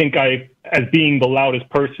 So I think as being the loudest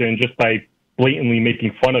person, just by blatantly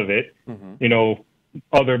making fun of it,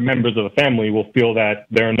 other members of the family will feel that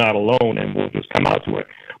they're not alone and will just come out to it.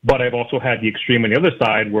 But I've also had the extreme on the other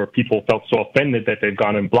side where people felt so offended that they've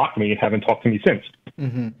gone and blocked me and haven't talked to me since.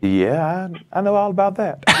 Yeah, I know all about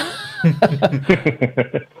that.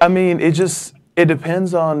 I mean, it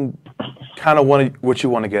depends on kind of what you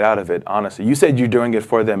want to get out of it, honestly. You said you're doing it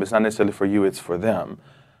for them. It's not necessarily for you, it's for them.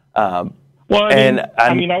 Well, go ahead.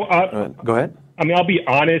 I mean, I'll be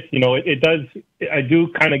honest, I do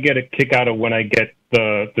kind of get a kick out of when I get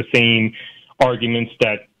the same arguments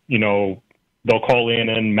that, they'll call in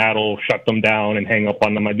and Matt will shut them down and hang up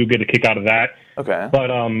on them. I do get a kick out of that. Okay.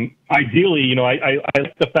 But ideally, I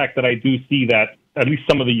like the fact that I do see that at least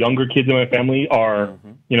some of the younger kids in my family are,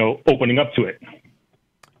 opening up to it.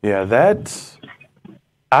 Yeah,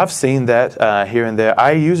 I've seen that here and there.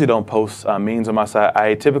 I usually don't post memes on my site.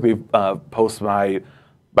 I typically post my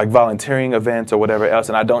volunteering events or whatever else,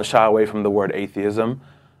 and I don't shy away from the word atheism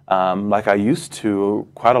like I used to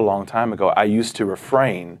quite a long time ago. I used to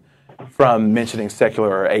refrain from mentioning secular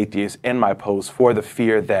or atheist in my posts for the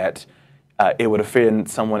fear that it would offend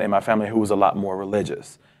someone in my family who was a lot more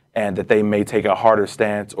religious, and that they may take a harder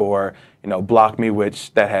stance or block me,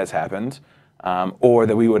 which that has happened, or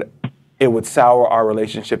that it would sour our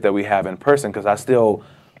relationship that we have in person, because I still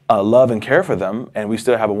love and care for them, and we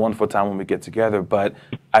still have a wonderful time when we get together, but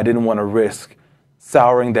I didn't want to risk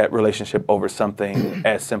souring that relationship over something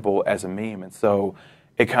as simple as a meme. And so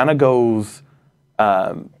it kind of goes,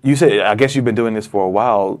 you said, I guess you've been doing this for a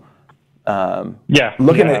while.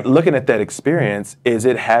 Looking at that experience, is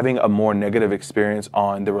it having a more negative experience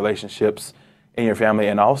on the relationships in your family?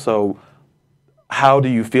 And also, how do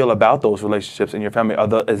you feel about those relationships in your family?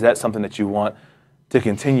 Is that something that you want to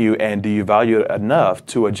continue, and do you value it enough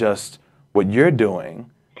to adjust what you're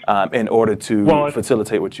doing in order to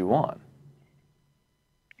facilitate what you want?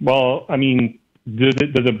 Well, I mean, does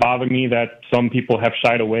it bother me that some people have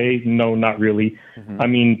shied away? No, not really. I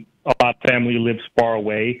mean, a lot of family lives far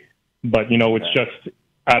away, but, it's just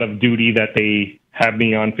out of duty that they have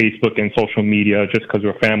me on Facebook and social media just because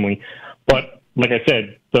we're family. But like I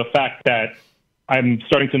said, the fact that I'm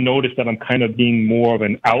starting to notice that I'm kind of being more of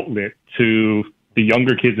an outlet to, the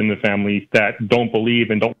younger kids in the family that don't believe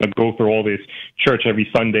and don't go through all this church every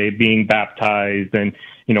Sunday, being baptized and,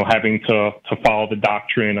 you know, having to follow the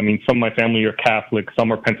doctrine. I mean, some of my family are Catholic,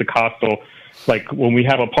 some are Pentecostal. Like when we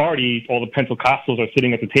have a party, all the Pentecostals are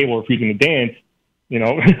sitting at the table refusing to dance. You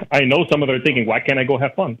know, I know some of them are thinking, why can't I go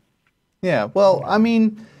have fun? Yeah, well, I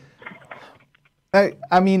mean,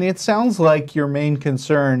 it sounds like your main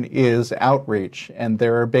concern is outreach, and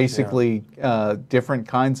there are basically different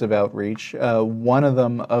kinds of outreach. One of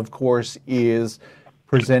them, of course, is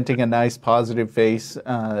presenting a nice positive face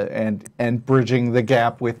and bridging the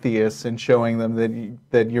gap with theists and showing them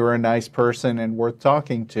that you're a nice person and worth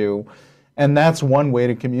talking to. And that's one way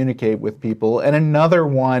to communicate with people. And another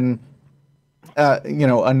one,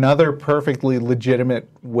 another perfectly legitimate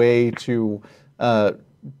way to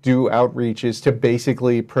do outreach is to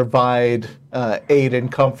basically provide aid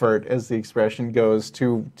and comfort, as the expression goes,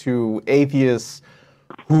 to atheists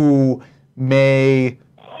who may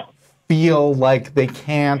feel like they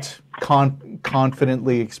can't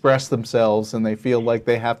confidently express themselves, and they feel like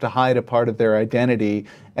they have to hide a part of their identity,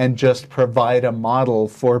 and just provide a model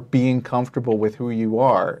for being comfortable with who you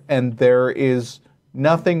are. And there is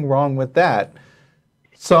nothing wrong with that.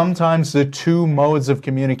 Sometimes the two modes of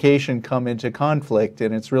communication come into conflict,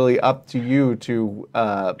 and it's really up to you to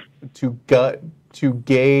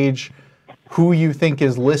gauge who you think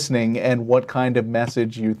is listening and what kind of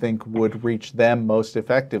message you think would reach them most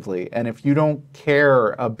effectively. And if you don't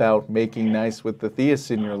care about making nice with the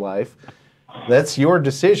theists in your life, that's your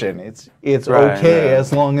decision. It's right, okay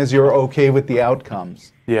as long as you're okay with the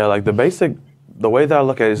outcomes. Yeah, like the way that I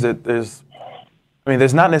look at it is that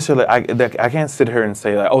there's not necessarily, I can't sit here and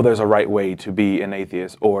say, like, oh, there's a right way to be an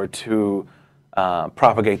atheist or to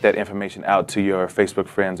propagate that information out to your Facebook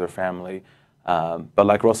friends or family. But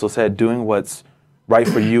like Russell said, doing what's right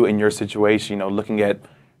for you in your situation, looking at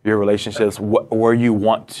your relationships, where you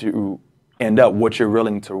want to end up, what you're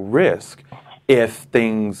willing to risk if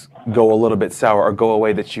things go a little bit sour or go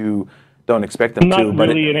away that you don't expect them to. I'm not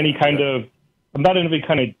in any kind of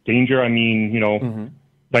danger. I mean,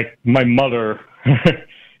 like my mother,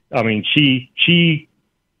 I mean, we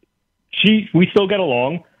still get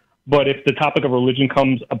along, but if the topic of religion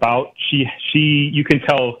comes about, you can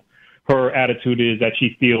tell her attitude is that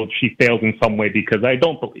she feels she fails in some way because I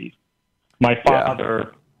don't believe. My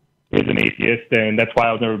father is an atheist, and that's why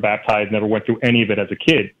I was never baptized, never went through any of it as a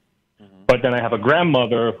kid. But then I have a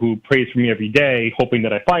grandmother who prays for me every day, hoping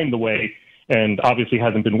that I find the way, and obviously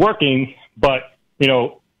hasn't been working. But,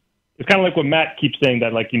 it's kind of like what Matt keeps saying,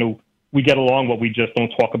 that, like, we get along, but we just don't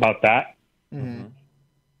talk about that. Mm-hmm.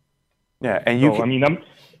 Yeah, and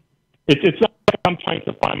it's not like I'm trying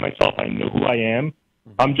to find myself. I know who I am.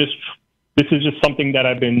 This is just something that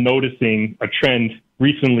I've been noticing, a trend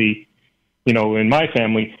recently, in my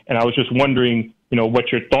family. And I was just wondering,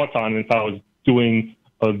 what your thoughts on if I was doing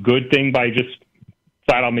a good thing by just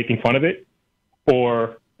flat out making fun of it,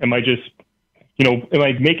 or am I just, am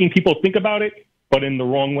I making people think about it, but in the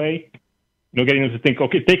wrong way? Getting them to think,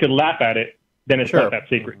 okay, if they could laugh at it, then it's not that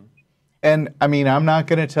sacred. And I mean, I'm not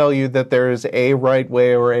going to tell you that there is a right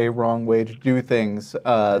way or a wrong way to do things.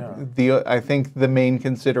 I think the main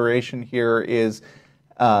consideration here is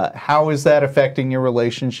how is that affecting your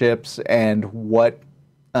relationships, and what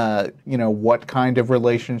kind of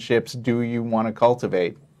relationships do you want to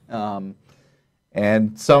cultivate?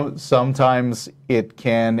 And sometimes it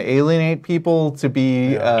can alienate people to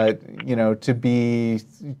be, to be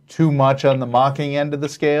too much on the mocking end of the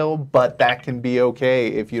scale, but that can be okay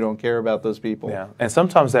if you don't care about those people. Yeah, and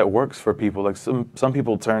sometimes that works for people. Like some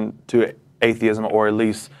people turn to atheism, or at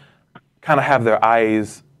least kind of have their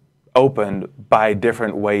eyes opened by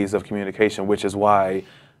different ways of communication, which is why,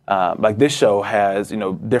 like this show has,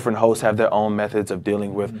 different hosts have their own methods of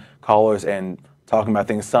dealing with callers and talking about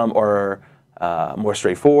things. Some are more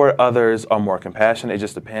straightforward, others are more compassionate. It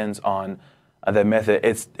just depends on the method.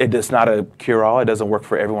 It's not a cure-all. It doesn't work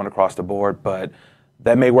for everyone across the board, but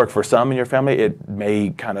that may work for some in your family. It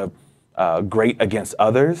may kind of grate against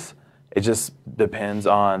others. It just depends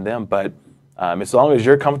on them. But as long as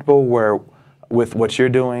you're comfortable with what you're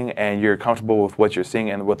doing, and you're comfortable with what you're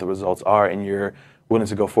seeing and what the results are, and you're willing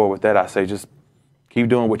to go forward with that, I say just keep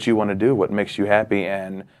doing what you want to do, what makes you happy,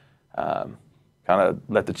 and kind of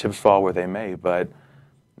let the chips fall where they may. But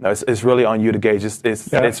it's really on you to gauge.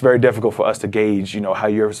 It's very difficult for us to gauge, how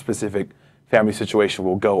your specific family situation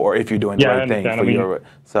will go, or if you're doing the right thing for your.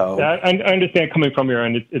 So I understand coming from your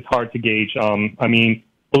end. It's hard to gauge. I mean,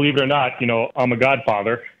 believe it or not, I'm a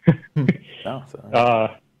godfather.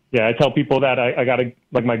 I tell people that I got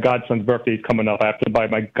like my godson's birthday is coming up. I have to buy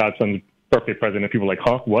my godson's birthday present, and people are like,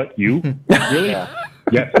 huh, what, you? Really?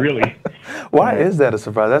 Yes, really. Why is that a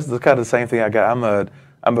surprise? That's the kind of the same thing I got.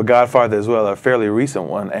 I'm a godfather as well, a fairly recent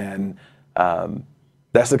one, and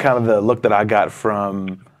that's the kind of the look that I got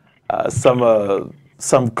from some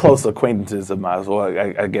close acquaintances of mine.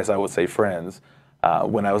 Well, I guess I would say friends.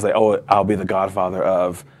 When I was like, oh, I'll be the godfather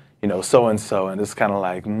of, so and so, and it's kind of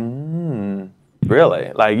like,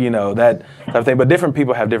 really, like that type of thing. But different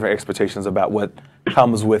people have different expectations about what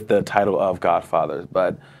comes with the title of godfather.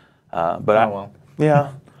 But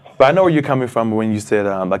yeah. But I know where you're coming from when you said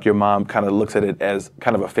like your mom kind of looks at it as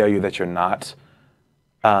kind of a failure that you're not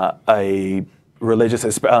a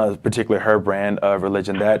religious, particularly her brand of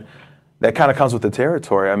religion. That kind of comes with the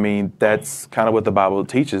territory. I mean, that's kind of what the Bible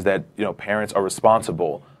teaches, that parents are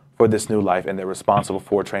responsible for this new life and they're responsible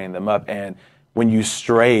for training them up. And when you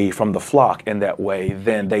stray from the flock in that way,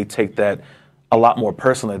 then they take that a lot more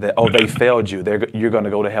personally. That they failed you. You're going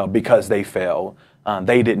to go to hell because they failed.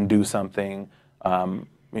 They didn't do something.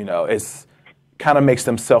 It's kind of makes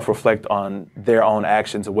them self-reflect on their own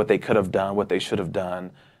actions and what they could have done, what they should have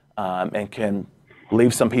done, and can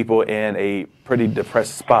leave some people in a pretty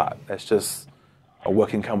depressed spot. That's just what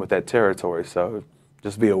can come with that territory. So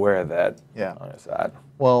just be aware of that. Yeah. On your side.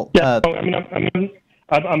 Well,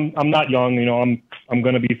 I'm not young. I'm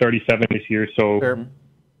going to be 37 this year, so sure.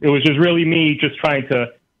 It was just really me just trying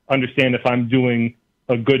to understand if I'm doing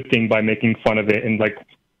a good thing by making fun of it. And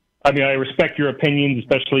I respect your opinions,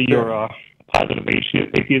 especially your positive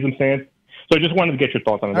atheism stance. So I just wanted to get your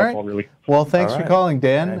thoughts on it. That's all, really. Well, thanks for calling,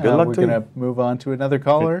 Dan. Good luck we're to you. going to move on to another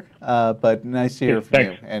caller, but nice to hear from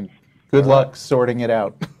thanks. you. And good luck sorting it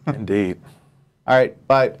out. Indeed. All right,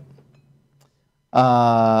 bye.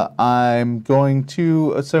 I'm going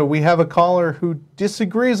to, so we have a caller who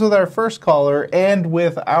disagrees with our first caller and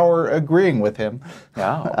with our agreeing with him.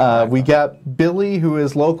 Wow. We got Billy, who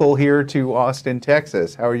is local here to Austin,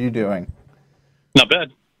 Texas. How are you doing? Not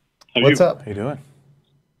bad. What's up? How you doing?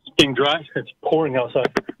 It's getting dry. It's pouring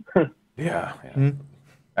outside. Yeah.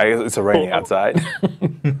 I guess it's raining outside.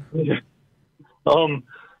 I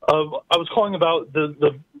was calling about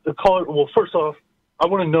the caller. Well, first off, I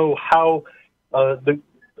want to know how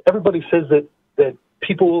everybody says that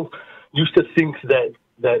people used to think that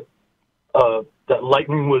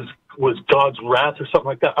lightning was God's wrath or something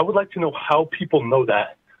like that. I would like to know how people know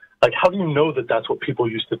that. Like, how do you know that that's what people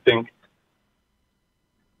used to think?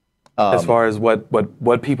 As far as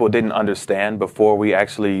what people didn't understand before we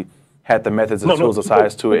actually had the methods and tools of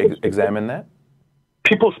science to examine that?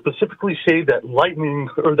 People specifically say that lightning,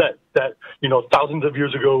 or that thousands of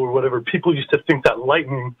years ago or whatever, people used to think that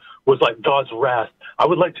lightning was like God's wrath. I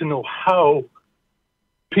would like to know how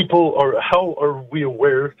are we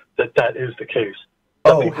aware that that is the case?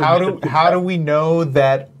 How do we know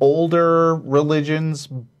that older religions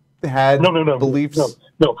had beliefs?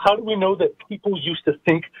 No. How do we know that people used to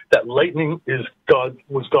think that lightning was God's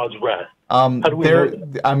wrath? How do we know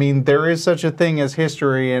that? There is such a thing as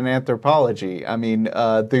history and anthropology. I mean,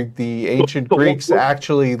 the ancient Greeks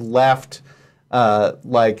actually left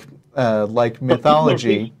like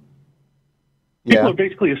mythology. People are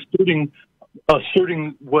basically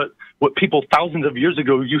asserting what people thousands of years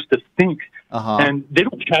ago used to think, and they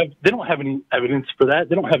don't have any evidence for that.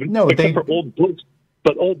 They don't have except for old books.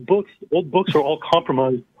 But old books are all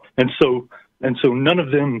compromised, and so none of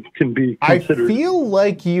them can be considered. I feel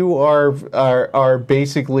like you are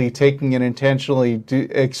basically taking an intentionally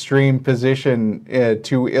extreme position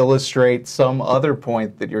to illustrate some other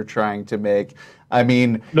point that you're trying to make. I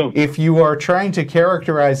mean, if you are trying to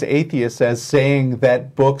characterize atheists as saying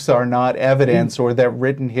that books are not evidence or that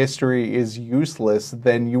written history is useless,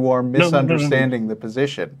 then you are misunderstanding the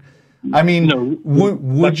position. I mean,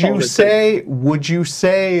 would you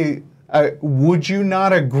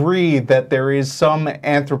not agree that there is some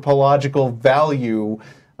anthropological value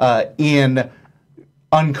in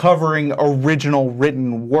uncovering original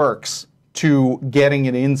written works to getting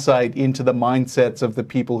an insight into the mindsets of the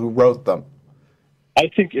people who wrote them? I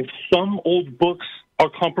think if some old books are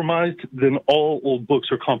compromised, then all old books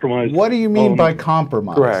are compromised. What do you mean by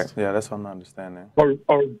compromised? Correct. Yeah, that's what I'm not understanding. Are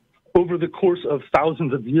over the course of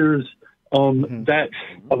thousands of years, that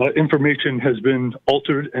information has been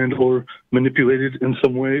altered and or manipulated in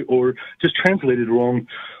some way, or just translated wrong.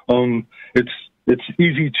 It's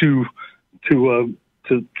easy to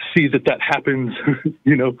see that happens,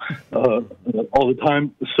 all the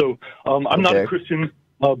time. So I'm not a Christian,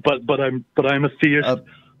 but I'm a theist.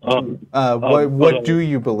 What do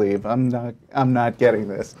you believe? I'm not getting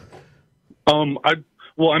this. I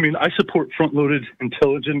support front-loaded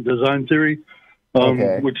intelligent design theory,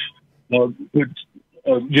 which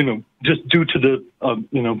just due to the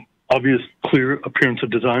obvious clear appearance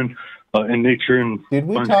of design, in nature and did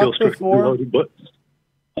we on talk scale strict before? reality. But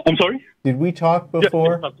I'm sorry. Did we talk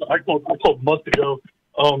before? Yeah, I called months ago.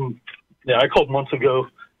 I called months ago,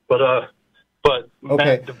 but Okay.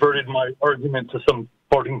 Matt diverted my argument to some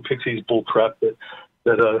farting pixies bull crap that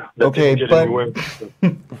Okay, didn't get but anywhere.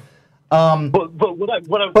 But what I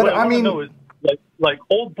want to know is like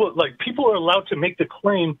people are allowed to make the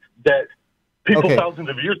claim that people thousands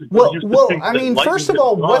of years ago used to think I mean, that first of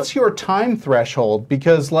all, what's your time threshold?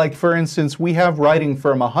 Because, like, for instance, we have writing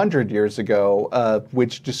from 100 years ago,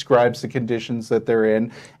 which describes the conditions that they're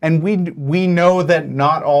in, and we know that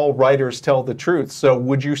not all writers tell the truth. So,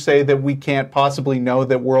 would you say that we can't possibly know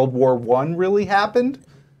that World War I really happened?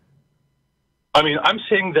 I mean, I'm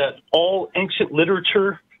saying that all ancient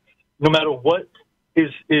literature, no matter what,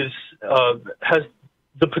 has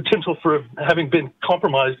the potential for having been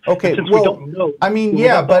compromised. Okay, since well, we don't know, I mean,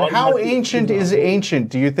 yeah, but how ancient is ancient?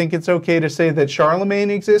 Do you think it's okay to say that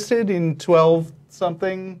Charlemagne existed in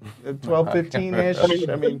 12-something, 1215-ish?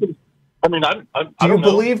 I mean, I do you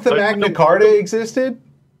believe the Magna Carta existed?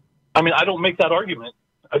 I mean, I don't make that argument.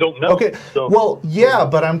 I don't know. Okay, well, yeah,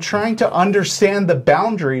 but I'm trying to understand the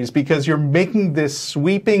boundaries because you're making this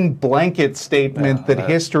sweeping blanket statement that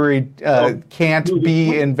history can't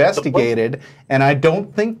be investigated, and I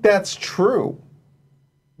don't think that's true.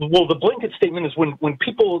 Well, the blanket statement is when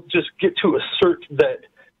people just get to assert that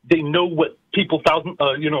they know what people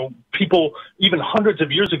people even hundreds of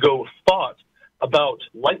years ago thought about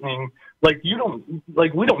lightning. Like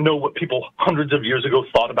we don't know what people hundreds of years ago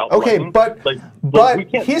thought about. Okay, lightning. but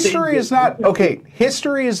history is not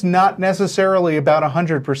History is not necessarily about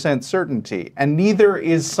 100% certainty, and neither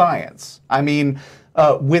is science. I mean,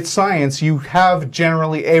 with science, you have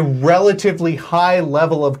generally a relatively high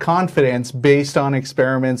level of confidence based on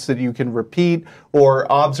experiments that you can repeat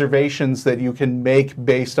or observations that you can make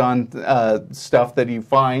based on stuff that you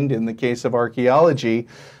find. In the case of archaeology,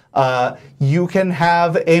 you can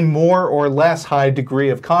have a more or less high degree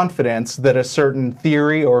of confidence that a certain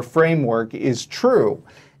theory or framework is true.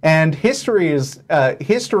 And history is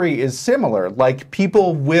similar. Like,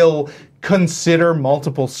 people will consider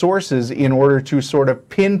multiple sources in order to sort of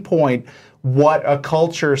pinpoint what a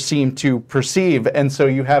culture seemed to perceive. And so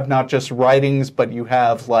you have not just writings, but you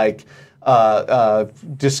have like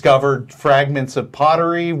discovered fragments of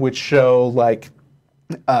pottery which show like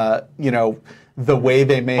the way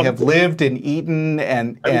they may have lived and eaten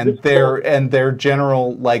and their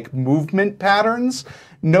general like movement patterns.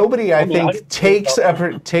 Nobody, I think, takes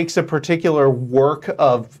a particular work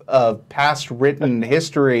of past written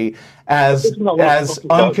history as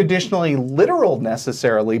unconditionally literal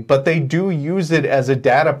necessarily, but they do use it as a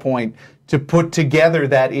data point to put together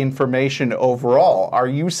that information overall. Are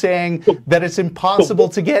you saying that it's impossible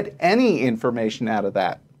to get any information out of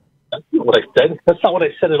that? That's not what I said. That's not what I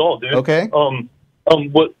said at all, dude. Okay.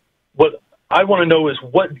 What I want to know is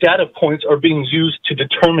what data points are being used to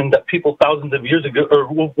determine that people thousands of years ago, or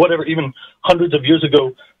whatever, even hundreds of years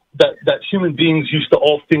ago, that human beings used to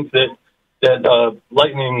all think that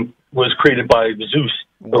lightning was created by Zeus.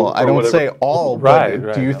 Well, I don't say all,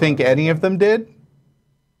 but do you think any of them did?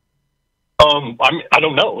 I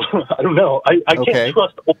don't know. I don't know. I can't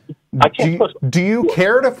trust. I can't trust. Do you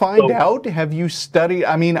care to find out? Have you studied?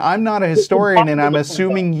 I mean, I'm not a historian, and I'm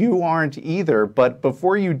assuming you aren't either. But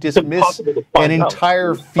before you dismiss an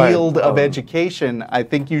entire field of education, I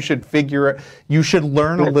think you should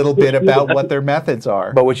learn a little bit about what their methods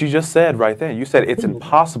are. But what you just said right there, you said it's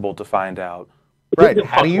impossible to find out. Right?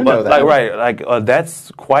 How do you know that?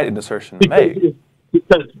 That's quite an assertion to make.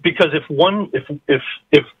 Because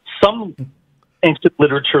if some ancient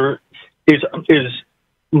literature is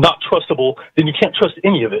not trustable, then you can't trust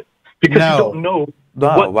any of it because you don't know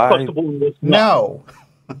what's trustable and what's not.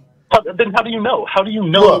 Then how do you know? How do you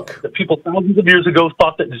know that people thousands of years ago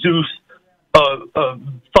thought that Zeus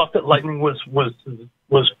thought that lightning was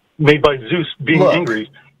made by Zeus being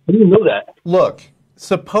angry? How do you know that? Look,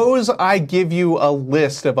 suppose I give you a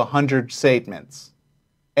list of 100 statements,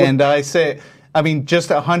 and I say, I mean, just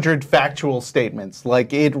 100 factual statements,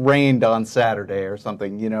 like it rained on Saturday or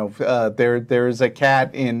something. You know, there's a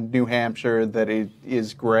cat in New Hampshire that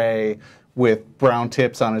is gray with brown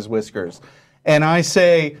tips on his whiskers. And I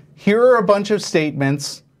say, here are a bunch of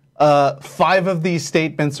statements. 5 of these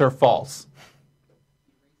statements are false.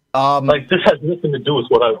 Like, this has nothing to do with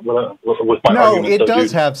with my argument. No, it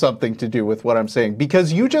does have something to do with what I'm saying,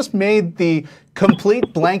 because you just made the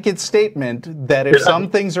complete blanket statement that if some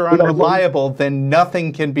things are unreliable, then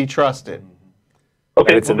nothing can be trusted.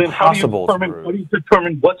 Okay, well then how do you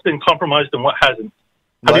determine what's been compromised and what hasn't?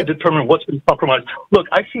 How do you determine what's been compromised? Look,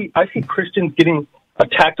 I see Christians getting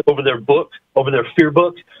attacked over their book, over their fear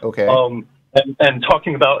book. Okay. And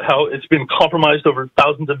talking about how it's been compromised over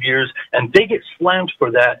thousands of years, and they get slammed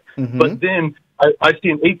for that. But then I see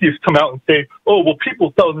an atheist come out and say, "Oh, well,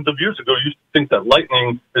 people thousands of years ago used to think that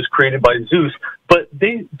lightning is created by Zeus," but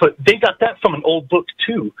they got that from an old book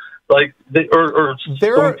too, like or some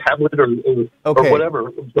tablet or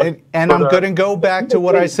whatever. And I'm going to go back to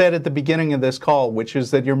what I said at the beginning of this call, which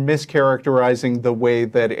is that you're mischaracterizing the way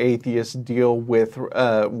that atheists deal with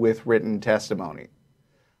written testimony.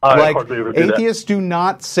 Like, atheists do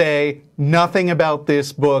not say nothing about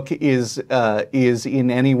this book is in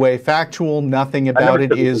any way factual, nothing about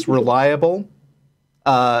it is reliable.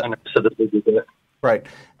 I never said that they did that. Right.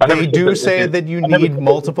 They do say that you need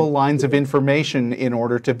multiple lines of information in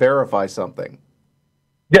order to verify something.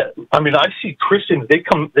 Yeah, I mean, I see Christians. They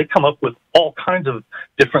come up with all kinds of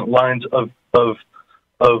different lines of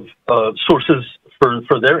sources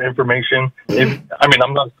for their information. I mean,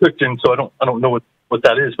 I'm not a Christian, so I don't know what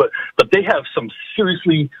that is, but they have some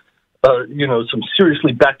seriously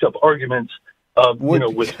backed up arguments. With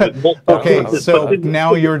okay, so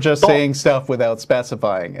now you're just saying stuff without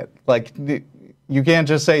specifying it. Like, you can't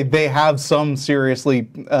just say they have some seriously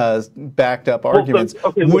backed up arguments.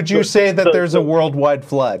 Would you say that there's a worldwide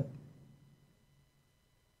flood?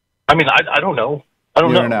 I mean, I don't know. I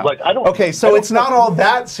don't know. Like, I don't. Okay, so it's not all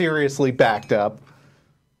that seriously backed up.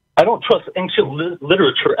 I don't trust ancient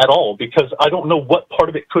literature at all because I don't know what part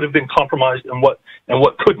of it could have been compromised and what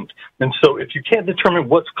couldn't. And so, if you can't determine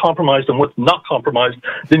what's compromised and what's not compromised,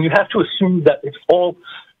 then you have to assume that it's all.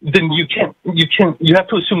 Then you have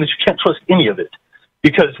to assume that you can't trust any of it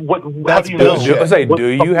because what? That's how do you know? Do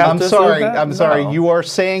you have? I'm sorry. You are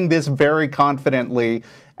saying this very confidently,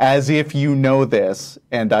 as if you know this,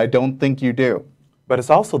 and I don't think you do. But it's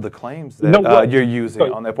also the claims that you're using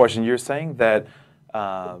on that portion. You're saying that.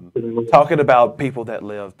 Talking about people that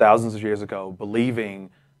lived thousands of years ago, believing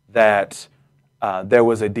that there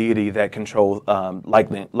was a deity that controlled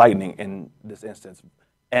lightning in this instance,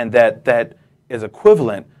 and that is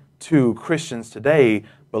equivalent to Christians today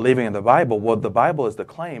believing in the Bible. Well, the Bible is the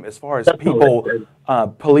claim as far as people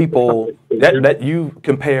that you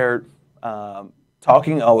compared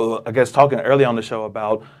talking early on the show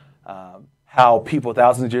about how people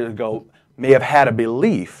thousands of years ago may have had a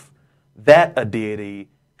belief that a deity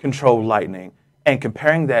controlled lightning, and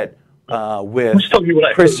comparing that with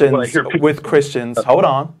Christians,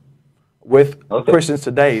 Christians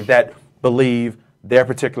today that believe their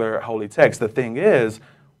particular holy text. The thing is,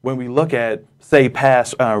 when we look at, say,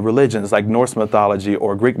 past religions like Norse mythology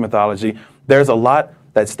or Greek mythology, there's a lot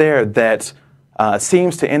that's there that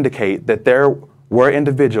seems to indicate that there were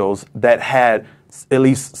individuals that had at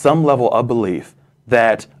least some level of belief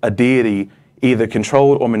that a deity either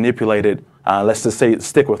controlled or manipulated, let's just say,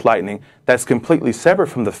 stick with lightning. That's completely separate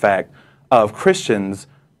from the fact of Christians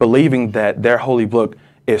believing that their holy book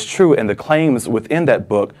is true and the claims within that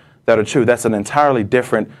book that are true. That's an entirely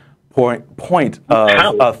different point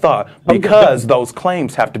of thought, because those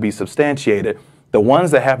claims have to be substantiated. The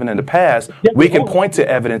ones that happened in the past, we can point to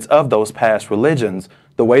evidence of those past religions,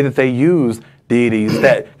 the way that they used deities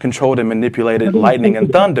that controlled and manipulated lightning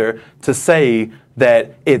and thunder, to say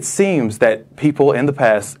that it seems that people in the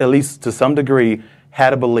past, at least to some degree,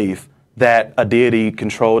 had a belief that a deity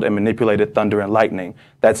controlled and manipulated thunder and lightning.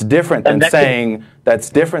 That's different than saying that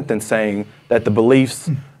the beliefs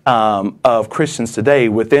of Christians today,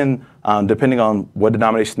 within depending on what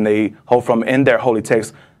denomination they hold from in their holy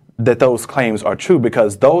text, that those claims are true,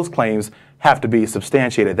 because those claims have to be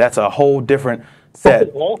substantiated. That's a whole different set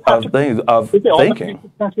of things of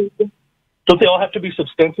thinking. Don't they all have to be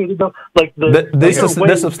substantiated though? Like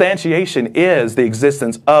the substantiation is the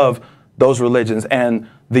existence of those religions and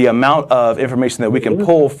the amount of information that we can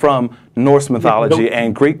pull from Norse mythology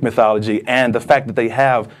and Greek mythology, and the fact that they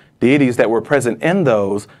have deities that were present in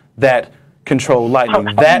those that control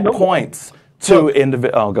lightning. That points to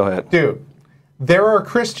individual. Oh, go ahead. Dude, there are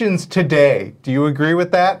Christians today. Do you agree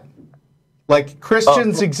with that? Like,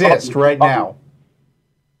 Christians exist right now.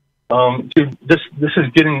 Dude, this is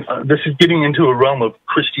getting into a realm of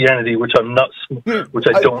Christianity, which I'm not, which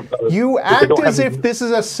I don't. You act as if this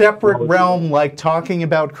is a separate realm, like talking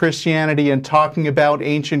about Christianity and talking about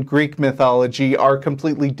ancient Greek mythology are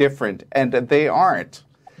completely different, and they aren't.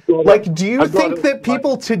 Like, do you think that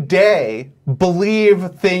people today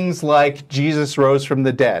believe things like Jesus rose from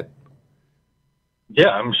the dead? Yeah,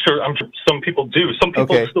 I'm sure some people do. Some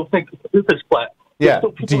people still think the earth is flat. Yeah.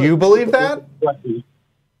 Do you believe that?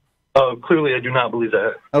 Clearly, I do not believe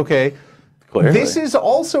that. Okay. Clearly. This is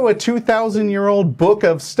also a 2,000-year-old book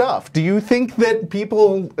of stuff. Do you think that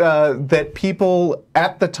people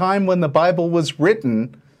at the time when the Bible was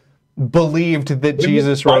written believed that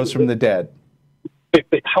Jesus rose from the dead?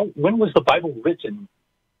 When was the Bible written?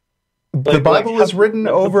 The Bible was written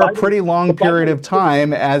over a pretty long period of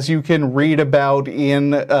time, as you can read about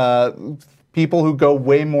in people who go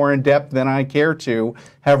way more in depth than I care to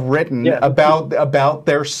have written about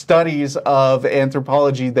their studies of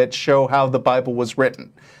anthropology that show how the Bible was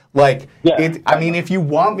written. Like, I mean, if you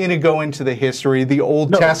want me to go into the history, the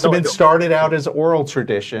Old Testament started out as oral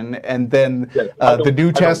tradition, and then the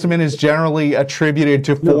New Testament is generally attributed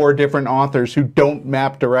to 4 different authors who don't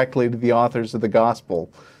map directly to the authors of the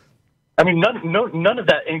Gospel. I mean, none of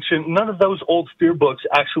that none of those old fear books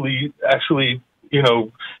actually,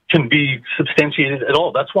 can be substantiated at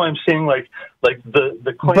all. That's why I'm saying, like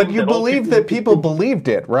the claim. But you believe that people believed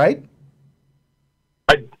it, right?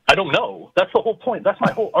 I don't know. That's the whole point. That's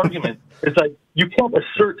my whole argument. Is like you can't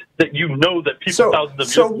assert that you know that people thousands of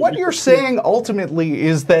years. So what you're saying ultimately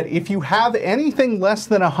is that if you have anything less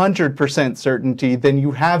than 100% certainty, then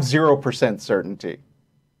you have 0% certainty.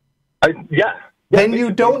 Then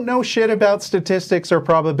you don't know shit about statistics or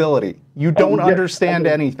probability. You don't understand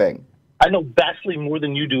anything. I know vastly more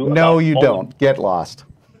than you do. No, you don't. Get lost.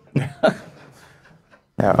 Yeah,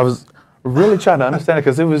 I was really trying to understand it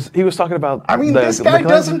because he was talking about. I mean, this guy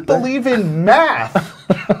doesn't believe in math.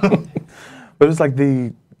 But it's like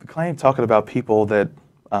the claim talking about people that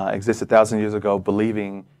existed 1,000 years ago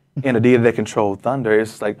believing in a deity that controlled thunder.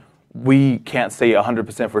 It's like we can't say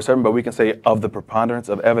 100% for certain, but we can say of the preponderance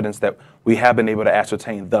of evidence that we have been able to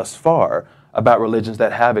ascertain thus far about religions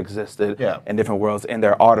that have existed in different worlds, and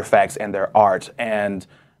their artifacts and their art, and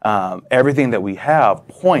everything that we have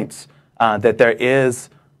points that there is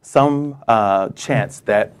some chance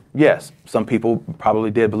that, yes, some people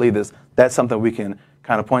probably did believe this. That's something we can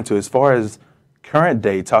kind of point to. As far as current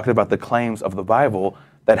day, talking about the claims of the Bible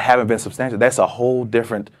that haven't been substantiated, that's a whole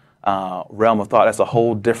different realm of thought. That's a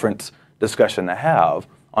whole different discussion to have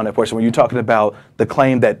on that portion. When you're talking about the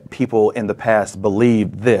claim that people in the past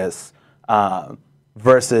believed this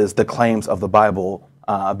versus the claims of the Bible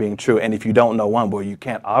being true. And if you don't know one, well, you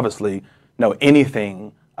can't obviously know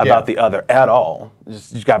anything about the other at all.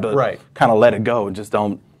 You got to kind of let it go and just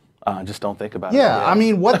don't think about it. Yeah, I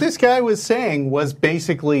mean, what this guy was saying was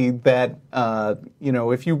basically that,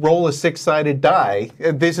 if you roll a 6-sided die,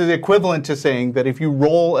 this is equivalent to saying that if you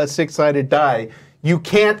roll a 6-sided die, you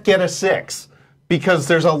can't get a 6 because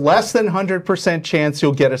there's a less than 100% chance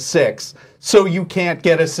you'll get a 6, so you can't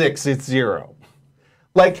get a 6, it's 0.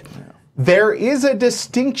 Like, there is a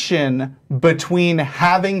distinction between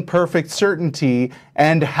having perfect certainty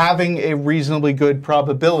and having a reasonably good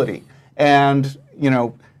probability. And,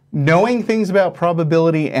 knowing things about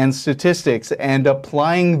probability and statistics and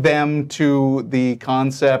applying them to the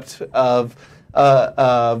concept of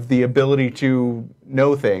the ability to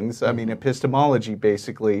know things, I mean, epistemology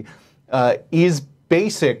basically, is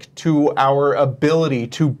basic to our ability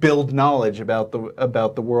to build knowledge about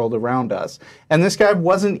the world around us. And this guy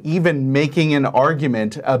wasn't even making an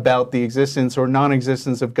argument about the existence or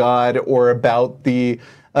non-existence of God, or about the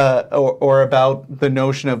or about the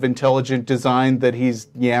notion of intelligent design that he's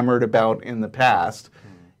yammered about in the past.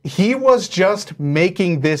 He was just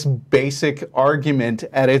making this basic argument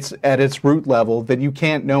at its root level that you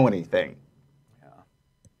can't know anything. Yeah.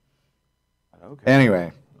 Okay.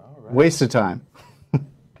 Anyway, waste of time.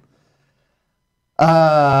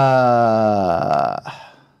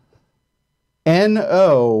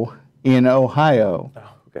 N.O. in Ohio.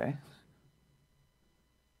 Oh, okay.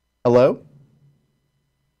 Hello?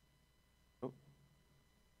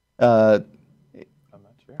 I'm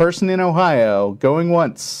not sure. Person in Ohio, going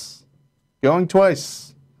once, going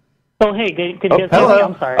twice. Oh, hey, can you guys hear hello. me?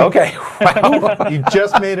 I'm sorry. Okay. Wow. You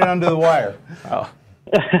just made it under the wire. Oh.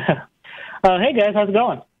 Hey, guys, how's it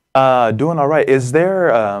going? Doing all right. Is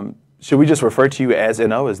there, should we just refer to you as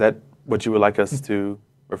N.O.? Is that what you would like us to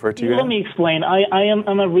refer to you Let me explain.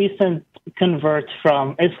 I'm a recent convert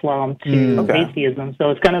from Islam to atheism,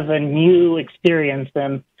 so it's kind of a new experience,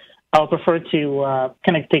 and I'll prefer to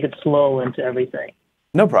kind of take it slow into everything.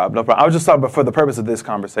 No problem, no problem. I was just talking about for the purpose of this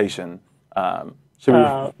conversation, should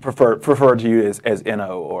we prefer to you as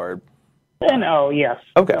N.O. or? N.O., yes.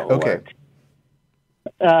 Okay. Okay.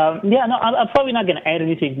 Yeah, no, I'm probably not going to add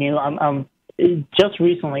anything new. I'm just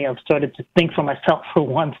recently I've started to think for myself for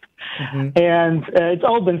once, and it's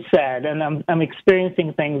all been said, and I'm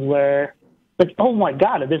experiencing things where, like, oh my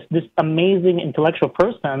God, this amazing intellectual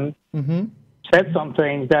person said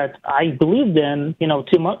something that I believed in,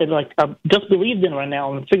 2 months, like I just believed in right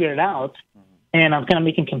now and figured it out, and I'm kind of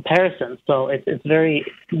making comparisons. So it's really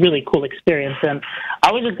cool experience. And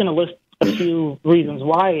I was just going to list a few reasons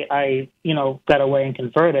why I, got away and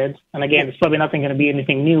converted. And again, it's probably not going to be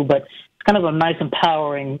anything new, but it's kind of a nice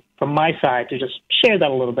empowering from my side to just share that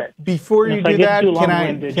a little bit. Before you do that,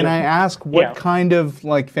 can I ask what kind of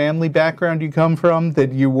family background you come from,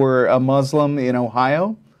 that you were a Muslim in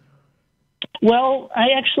Ohio? Well, I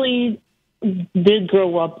actually did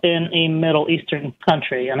grow up in a Middle Eastern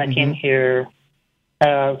country, and I came here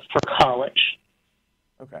for college.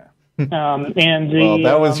 Okay. Well,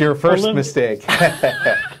 that was your first mistake.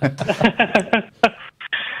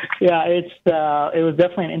 Yeah, it was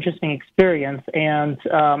definitely an interesting experience, and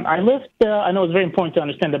I lived. I know it's very important to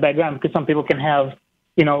understand the background, because some people can have,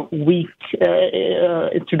 weak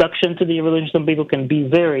introduction to the religion. Some people can be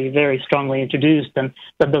very, very strongly introduced, and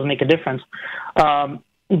that does make a difference.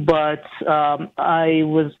 But I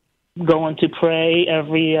was going to pray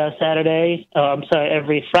every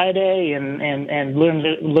every Friday, and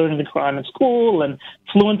learning the Quran in school, and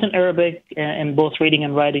fluent in Arabic and both reading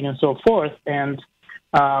and writing and so forth. And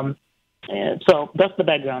so that's the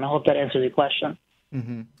background. I hope that answers your question.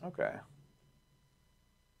 Mm-hmm. Okay.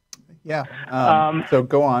 Yeah. So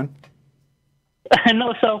go on.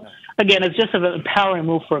 No, so again, it's just an empowering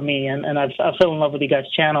move for me, and I fell in love with you guys'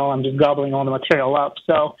 channel. I'm just gobbling all the material up.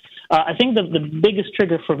 So I think the biggest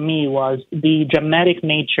trigger for me was the dramatic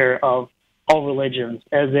nature of all religions,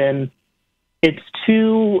 as in there's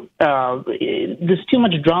too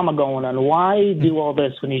much drama going on. Why do all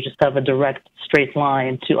this when you just have a direct, straight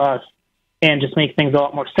line to us and just make things a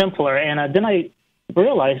lot more simpler? And then I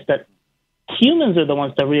realized that humans are the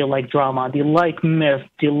ones that really like drama. They like myth.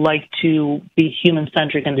 They like to be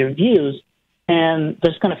human-centric in their views. And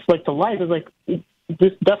this kind of flick to life is like,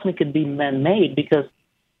 this definitely could be man-made, because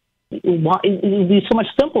it would be so much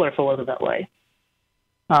simpler if it wasn't that way.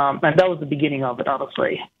 And that was the beginning of it,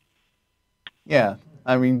 honestly. Yeah,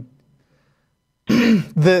 I mean,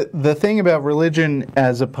 the thing about religion,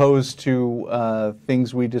 as opposed to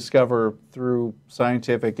things we discover through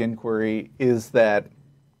scientific inquiry, is that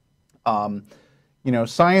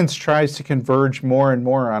science tries to converge more and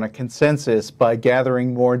more on a consensus by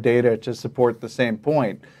gathering more data to support the same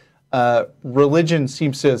point. Religion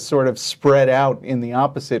seems to sort of spread out in the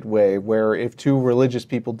opposite way, where if two religious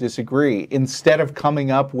people disagree, instead of coming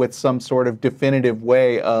up with some sort of definitive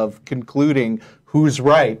way of concluding who's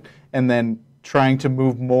right and then trying to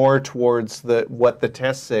move more towards what the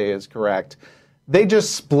tests say is correct, they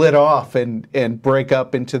just split off and break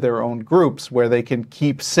up into their own groups, where they can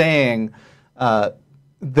keep saying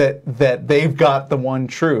that they've got the one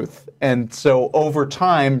truth. And so over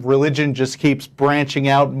time, religion just keeps branching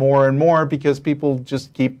out more and more, because people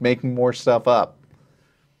just keep making more stuff up.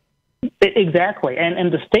 Exactly.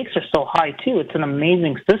 And the stakes are so high, too. It's an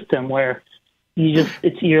amazing system where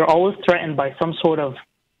you're always threatened by some sort of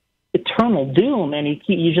eternal doom, and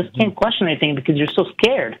you just can't question anything because you're so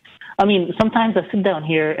scared. I mean, sometimes I sit down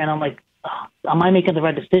here and I'm like, am I making the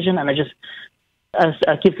right decision? And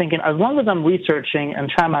I keep thinking, as long as I'm researching and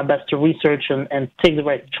trying my best to research and take the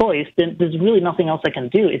right choice, then there's really nothing else I can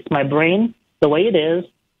do. It's my brain, the way it is,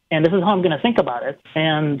 and this is how I'm going to think about it.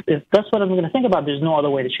 And if that's what I'm going to think about, there's no other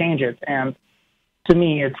way to change it. And to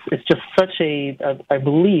me, it's just such a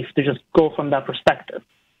belief to just go from that perspective.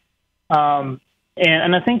 And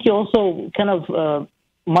I think you also kind of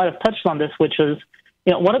might have touched on this, which is,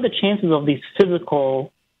 what are the chances of these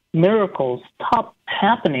physical miracles stop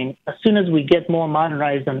happening as soon as we get more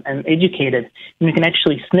modernized and educated, and we can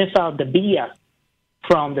actually sniff out the BS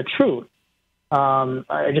from the truth?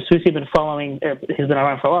 I just recently been following, he's been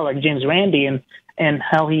around for a while, like James Randi, and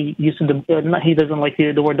how he used to, he doesn't like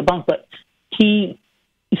the word debunk, but he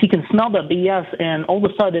can smell the BS, and all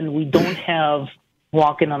of a sudden we don't have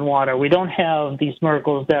walking on water. We don't have these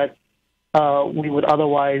miracles that we would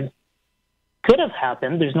otherwise could have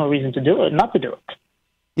happened. There's no reason to do it, not to do it.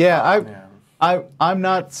 Yeah, I'm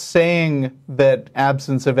not saying that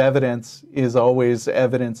absence of evidence is always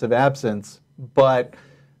evidence of absence, but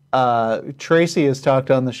Tracy has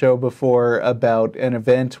talked on the show before about an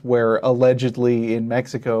event where allegedly in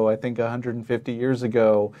Mexico, I think 150 years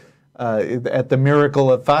ago, at the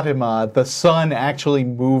miracle of Fatima, the sun actually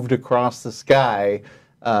moved across the sky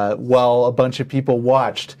while a bunch of people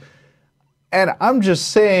watched. And I'm just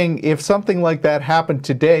saying, if something like that happened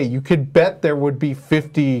today, you could bet there would be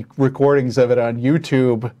 50 recordings of it on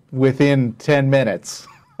YouTube within 10 minutes.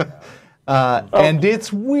 And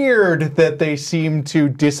it's weird that they seem to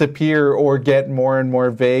disappear or get more and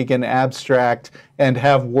more vague and abstract and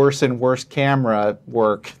have worse and worse camera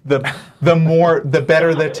work the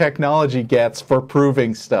better the technology gets for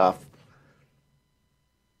proving stuff.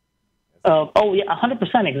 Oh yeah,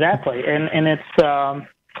 100% exactly, and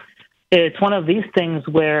it's one of these things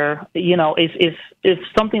where, you know, if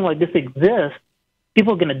something like this exists,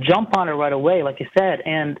 people are going to jump on it right away, like you said,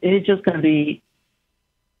 and it's just going to be.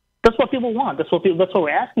 That's what people want. That's what we're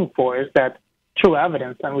asking for, is that true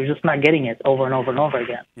evidence, and we're just not getting it over and over and over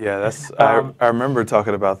again. Yeah, that's. I remember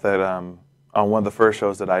talking about that on one of the first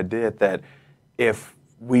shows that I did. That if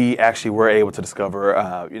we actually were able to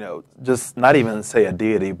discover, you know, just not even say a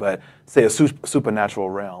deity, but say a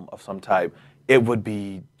supernatural realm of some type, it would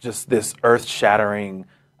be just this earth-shattering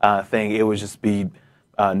thing. It would just be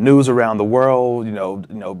news around the world. You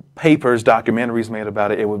know, papers, documentaries made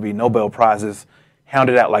about it. It would be Nobel Prizes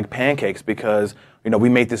handed out like pancakes, because, you know, we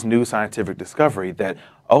made this new scientific discovery that,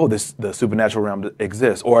 oh, the supernatural realm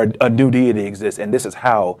exists, or a new deity exists, and this is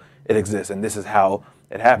how it exists, and this is how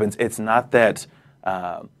it happens. It's not that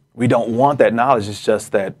we don't want that knowledge. It's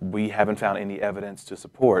just that we haven't found any evidence to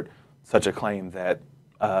support such a claim that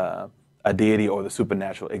a deity or the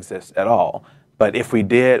supernatural exists at all. But if we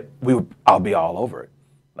did, I'll be all over it.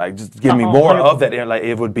 Like, just give me more of that. Like,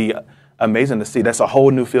 it would be amazing to see. That's a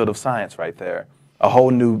whole new field of science right there. A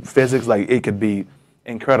whole new physics. Like, it could be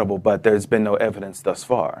incredible, but there's been no evidence thus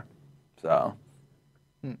far. So.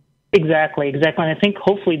 Exactly. And I think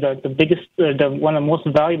hopefully the biggest, one of the most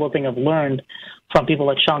valuable thing I've learned from people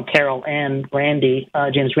like Sean Carroll and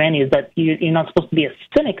James Randi, is that you're not supposed to be a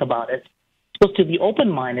cynic about it. You're supposed to be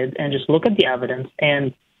open-minded and just look at the evidence.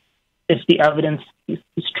 And if the evidence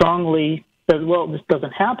strongly says, well, this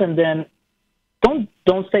doesn't happen, then don't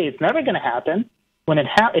say it's never going to happen.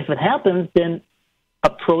 If it happens, then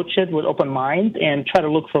approach it with open mind and try to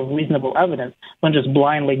look for reasonable evidence, don't just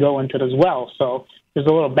blindly go into it as well. So there's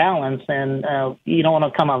a little balance, and you don't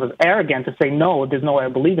want to come out as arrogant to say, no, there's no way I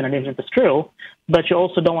believe in it, even if it's true, but you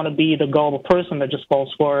also don't want to be the gullible person that just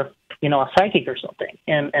falls for, you know, a psychic or something.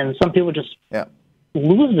 And some people just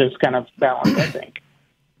lose this kind of balance, I think.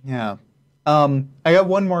 Yeah. I got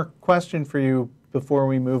one more question for you before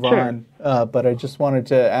we move on, but I just wanted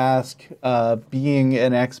to ask, being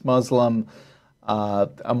an ex-Muslim,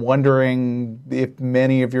 I'm wondering if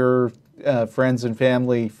many of your friends and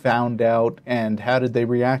family found out, and how did they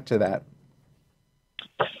react to that?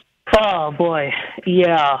 Oh boy,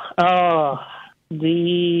 yeah.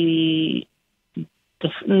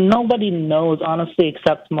 Nobody knows, honestly,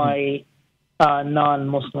 except my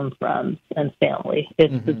non-Muslim friends and family.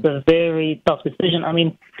 It's a very tough decision. I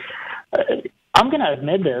mean, I'm going to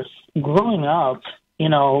admit this. Growing up, you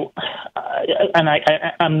know, and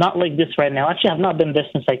I'm not like this right now. Actually, I've not been this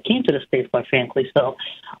since I came to the States, quite frankly. So,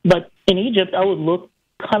 but in Egypt, I would look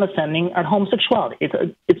condescending at homosexuality.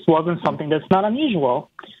 It wasn't something that's not unusual.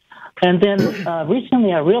 And then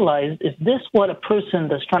recently I realized, if this what a person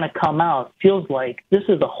that's trying to come out feels like, this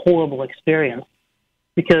is a horrible experience,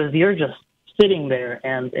 because you're just sitting there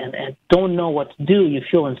and don't know what to do. You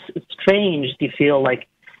feel estranged. You feel like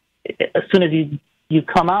as soon as you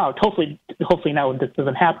come out, hopefully now this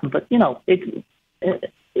doesn't happen, but, you know,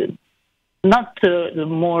 not to the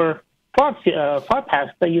more far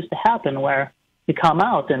past that used to happen, where you come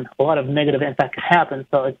out and a lot of negative impact can happen.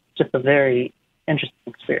 So it's just a very interesting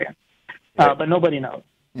experience. But nobody knows.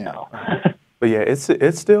 Yeah. No. But yeah, it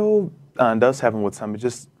still does happen with some,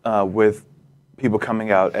 just with people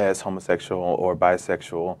coming out as homosexual or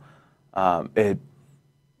bisexual.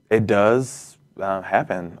 It does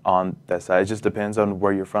happen on that side. It just depends on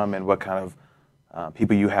where you're from and what kind of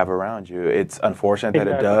people you have around you. It's unfortunate that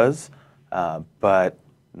it does, but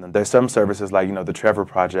there's some services like, you know, the Trevor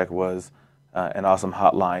Project was an awesome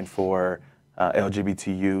hotline for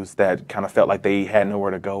LGBT youths that kind of felt like they had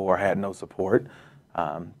nowhere to go or had no support,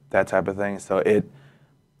 that type of thing. So it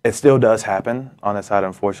still does happen on that side,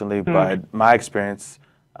 unfortunately, but my experience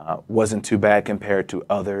wasn't too bad compared to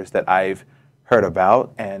others that I've heard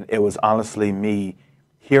about, and it was honestly me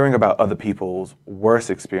hearing about other people's worst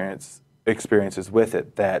experiences with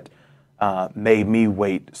it that made me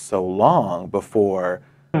wait so long before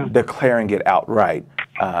declaring it outright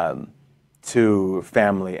to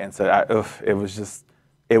family. And so it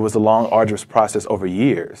was a long, arduous process over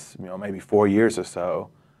years, you know, maybe 4 years or so,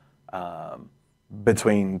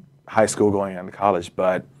 between high school going into college.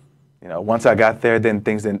 But, you know, once I got there, then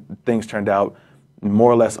things turned out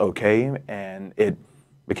more or less okay, and it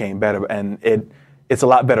became better. And it's a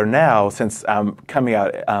lot better now since I'm coming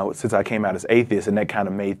out, since I came out as atheist, and that kind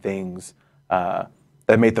of made things, that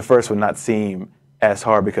made the first one not seem as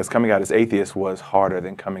hard, because coming out as atheist was harder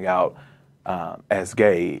than coming out as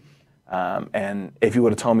gay. And if you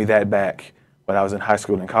would have told me that back when I was in high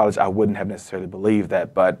school and college, I wouldn't have necessarily believed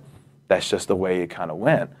that, but that's just the way it kind of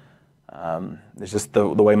went. It's just the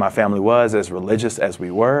way my family was, as religious as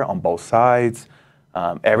we were on both sides.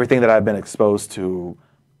 Everything that I've been exposed to,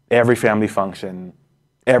 every family function,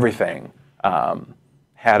 everything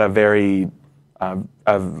had a very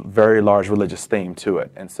large religious theme to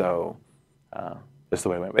it, and so just the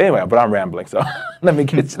way it went. Anyway, but I'm rambling, so let me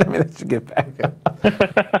let you get back.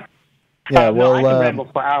 Okay. Yeah, well, no, I can ramble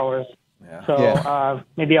for hours. Yeah. So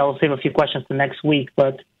maybe I'll save a few questions for next week.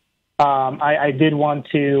 But I did want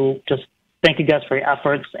to just thank you guys for your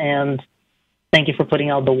efforts and thank you for putting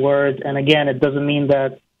out the word. And again, it doesn't mean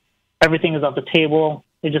that everything is off the table.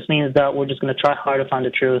 It just means that we're just going to try hard to find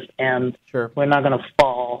the truth, and we're not going to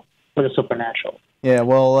fall for the supernatural. Yeah,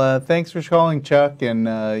 well, thanks for calling, Chuck. And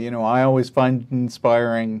I always find it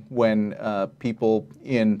inspiring when people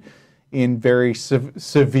in very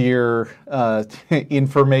severe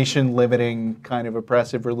information limiting kind of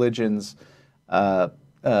oppressive religions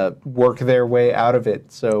work their way out of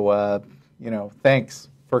it. So thanks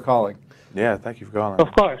for calling. Yeah, thank you for calling.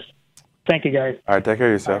 Of course. Thank you, guys. All right, take care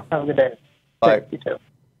of yourself. Have a good day. Bye. You too.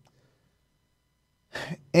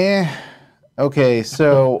 Okay,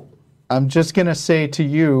 so I'm just going to say to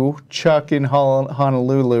you, Chuck in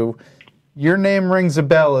Honolulu, your name rings a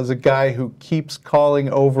bell as a guy who keeps calling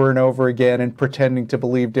over and over again and pretending to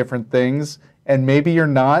believe different things. And maybe you're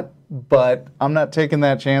not, but I'm not taking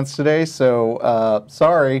that chance today, so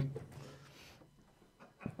sorry.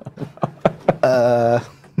 That's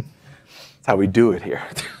how we do it here.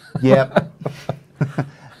 Yep.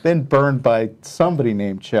 Been burned by somebody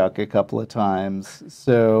named Chuck a couple of times.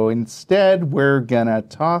 So instead, we're going to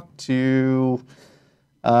talk to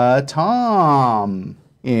Tom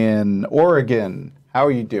in Oregon. How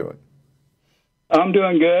are you doing? I'm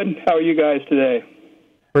doing good. How are you guys today?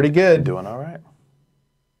 Pretty good. Doing all right.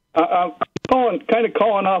 I'm kind of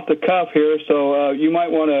calling off the cuff here, so you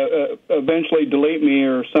might want to eventually delete me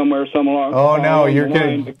or somewhere along. Oh no, you're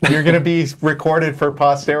gonna be recorded for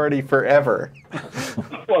posterity forever.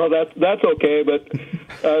 Well, that's okay, but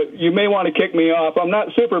you may want to kick me off. I'm not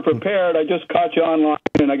super prepared. I just caught you online,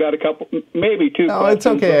 and I got a couple, maybe two. No, questions.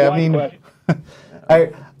 it's okay.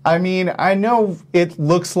 I mean, I know it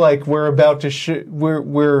looks like we're about to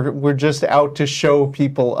we're just out to show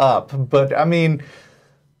people up, but I mean,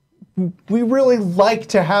 we really like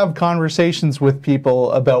to have conversations with people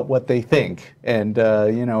about what they think, and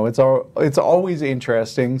it's always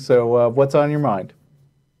interesting. So, what's on your mind?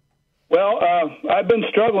 Well, I've been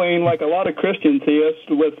struggling, like a lot of Christian theists,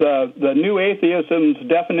 with the new atheism's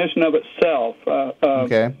definition of itself.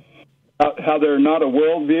 Okay. How they're not a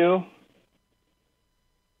worldview.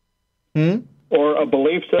 Or a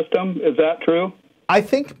belief system. Is that true? I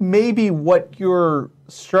think maybe what you're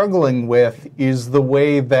struggling with is the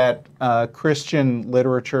way that Christian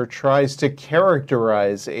literature tries to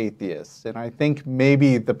characterize atheists. And I think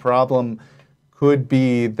maybe the problem could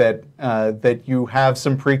be that that you have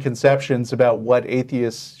some preconceptions about what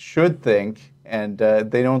atheists should think, and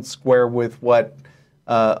they don't square with what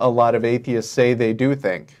a lot of atheists say they do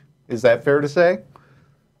think. Is that fair to say?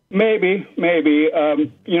 Maybe.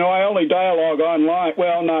 I only dialogue online.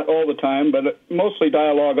 Well, not all the time, but mostly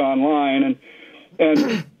dialogue online.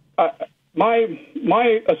 And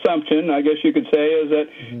my assumption, I guess you could say, is that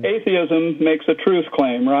atheism makes a truth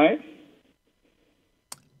claim, right?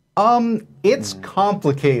 It's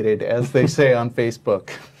complicated, as they say on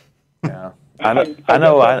Facebook. Yeah, I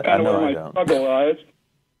know. I don't.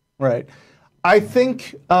 Right. I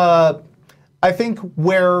think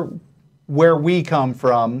where we come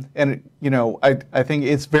from, and I think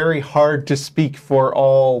it's very hard to speak for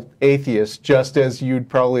all atheists, just as you'd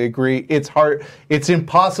probably agree. It's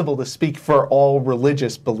impossible to speak for all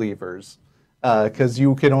religious believers, because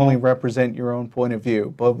you can only represent your own point of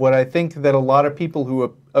view. But what I think that a lot of people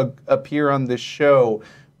who appear on this show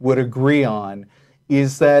would agree on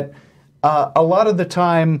is that a lot of the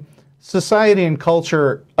time, society and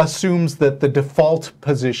culture assumes that the default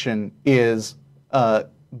position is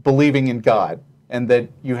believing in God, and that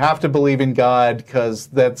you have to believe in God because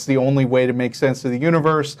that's the only way to make sense of the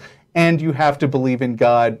universe, and you have to believe in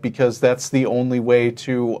God because that's the only way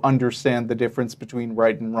to understand the difference between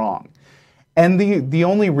right and wrong. And the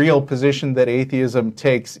only real position that atheism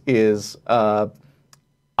takes is,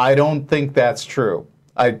 I don't think that's true.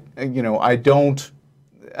 I don't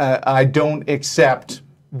accept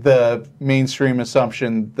the mainstream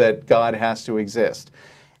assumption that God has to exist.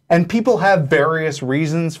 And people have various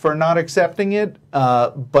reasons for not accepting it,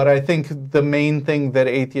 but I think the main thing that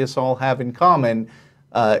atheists all have in common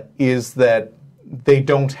is that they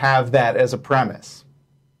don't have that as a premise.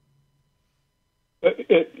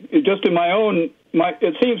 Just in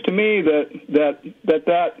it seems to me that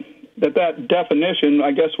that definition,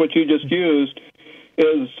 I guess what you just used,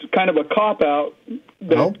 is kind of a cop-out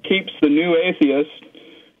that keeps the new atheist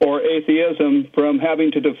or atheism from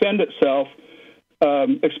having to defend itself,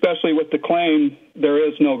 especially with the claim there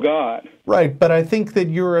is no God. Right, but I think that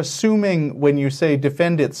you're assuming when you say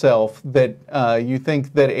defend itself that you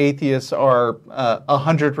think that atheists are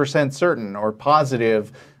 100% certain or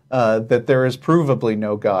positive that there is provably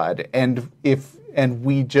no God, and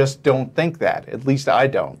we just don't think that. At least I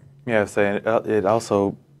don't. Yeah, so it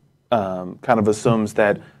also kind of assumes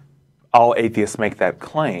that all atheists make that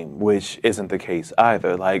claim, which isn't the case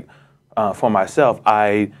either. Like for myself,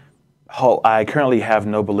 I currently have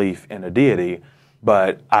no belief in a deity,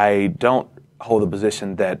 but I don't hold the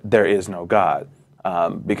position that there is no God,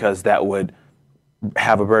 because that would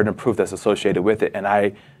have a burden of proof that's associated with it, and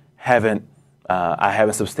I haven't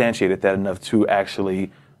substantiated that enough to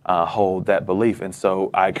actually hold that belief. And so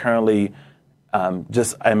I currently I'm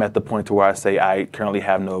at the point to where I say I currently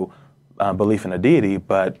have no belief in a deity,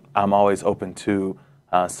 but I'm always open to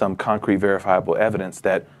some concrete verifiable evidence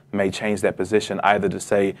that may change that position, either to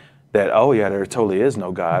say that, oh yeah, there totally is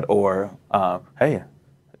no God, or hey,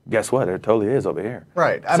 guess what, there totally is over here.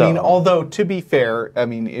 Right. I mean, although to be fair, I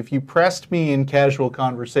mean, if you pressed me in casual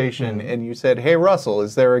conversation and you said, hey Russell,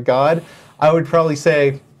 is there a God? I would probably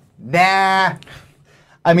say, nah.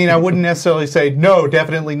 I mean, I wouldn't necessarily say, no,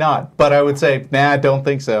 definitely not. But I would say, nah, don't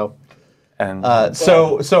think so. And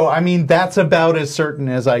so I mean, that's about as certain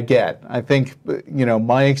as I get. I think, you know,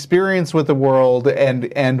 my experience with the world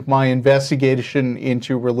and my investigation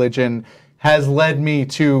into religion has led me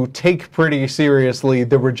to take pretty seriously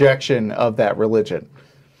the rejection of that religion.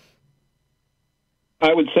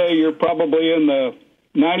 I would say you're probably in the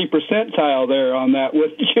 90 percentile there on that,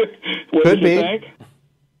 wouldn't you? Could be. Think?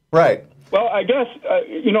 Right. Well, I guess,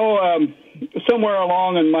 somewhere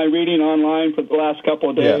along in my reading online for the last couple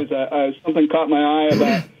of days, something caught my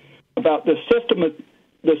eye about the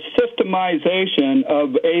systemization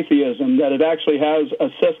of atheism, that it actually has a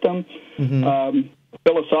system,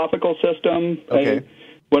 philosophical system,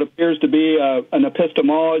 what appears to be an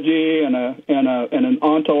epistemology and an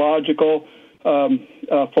ontological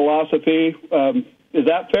philosophy. Is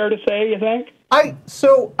that fair to say, you think? I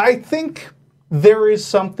think there is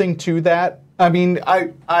something to that. I mean,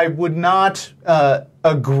 I would not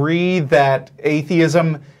agree that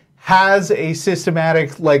atheism has a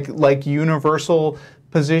systematic, like universal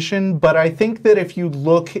position, but I think that if you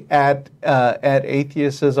look at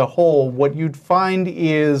atheists as a whole, what you'd find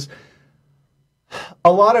is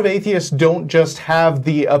a lot of atheists don't just have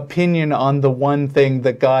the opinion on the one thing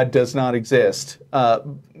that God does not exist,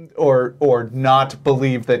 or not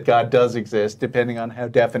believe that God does exist, depending on how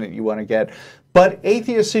definite you want to get. But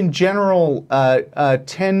atheists in general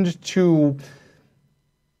tend to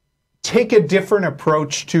take a different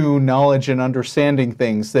approach to knowledge and understanding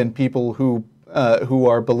things than people who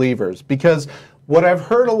are believers. Because what I've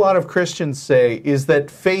heard a lot of Christians say is that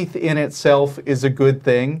faith in itself is a good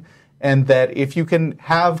thing, and that if you can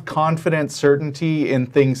have confident certainty in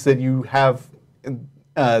things that you have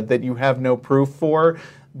no proof for,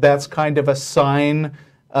 that's kind of a sign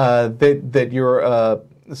that you're a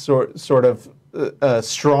sort of a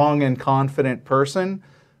strong and confident person.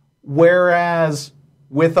 Whereas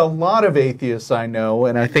with a lot of atheists I know,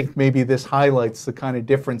 and I think maybe this highlights the kind of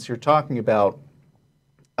difference you're talking about,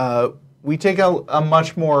 we take a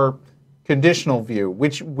much more conditional view,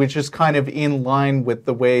 which is kind of in line with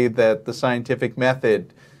the way that the scientific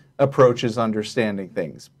method approaches understanding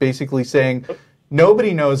things. Basically saying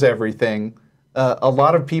nobody knows everything. A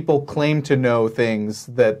lot of people claim to know things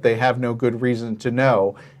that they have no good reason to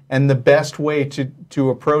know. And the best way to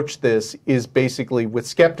approach this is basically with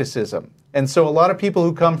skepticism. And so a lot of people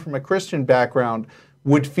who come from a Christian background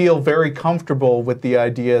would feel very comfortable with the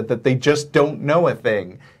idea that they just don't know a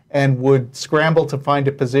thing, and would scramble to find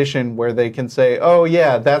a position where they can say, oh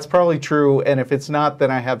yeah, that's probably true, and if it's not,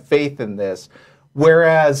 then I have faith in this.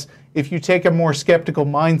 Whereas if you take a more skeptical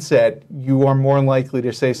mindset, you are more likely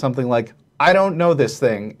to say something like, I don't know this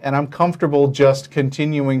thing, and I'm comfortable just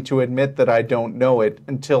continuing to admit that I don't know it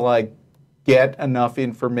until I get enough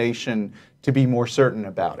information to be more certain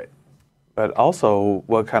about it. But also,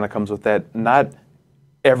 what kind of comes with that, not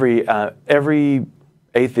every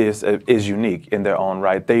atheist is unique in their own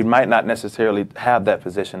right. They might not necessarily have that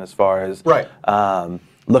position as far as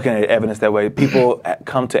looking at evidence that way. People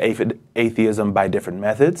come to atheism by different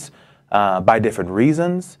methods, by different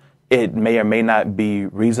reasons. It may or may not be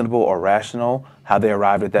reasonable or rational how they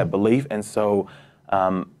arrived at that belief. And so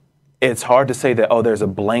it's hard to say that, oh, there's a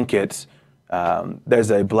blanket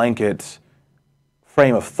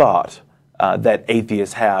frame of thought that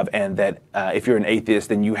atheists have, and that if you're an atheist,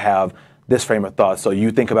 then you have this frame of thought. So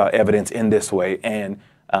you think about evidence in this way, and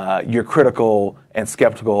you're critical and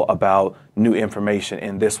skeptical about new information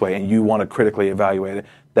in this way, and you want to critically evaluate it.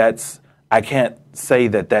 I can't say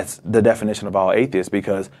that that's the definition of all atheists,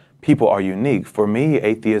 because people are unique. For me,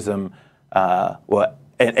 atheism, an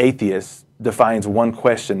atheist defines one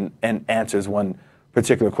question and answers one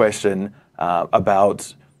particular question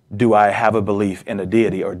about, do I have a belief in a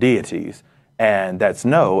deity or deities? And that's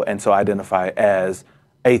no, and so I identify as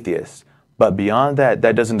atheist. But beyond that,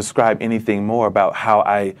 that doesn't describe anything more about how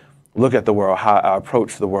I look at the world, how I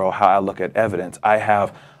approach the world, how I look at evidence. I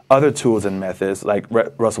have other tools and methods, like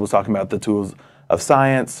Russell was talking about, the tools of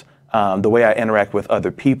science, the way I interact with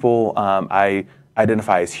other people. I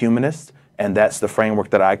identify as humanist, and that's the framework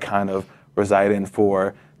that I kind of reside in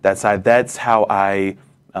for that side. That's how I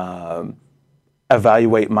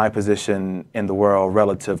evaluate my position in the world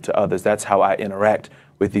relative to others. That's how I interact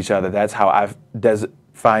with each other. That's how I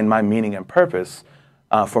find my meaning and purpose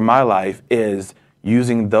for my life, is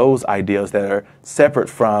using those ideals that are separate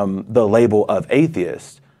from the label of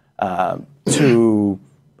atheist to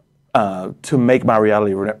make my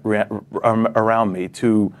reality around me,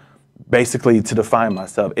 to basically to define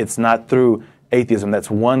myself. It's not through atheism.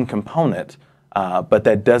 That's one component, but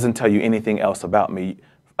that doesn't tell you anything else about me.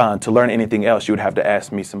 To learn anything else, you would have to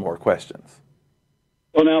ask me some more questions.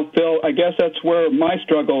 Well, now, Phil, I guess that's where my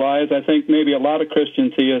struggle lies. I think maybe a lot of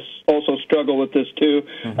Christian theists also struggle with this, too.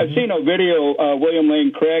 Mm-hmm. I've seen a video William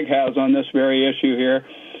Lane Craig has on this very issue here,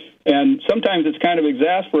 and sometimes it's kind of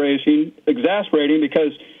exasperating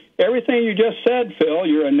because everything you just said, Phil,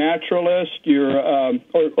 you're a naturalist,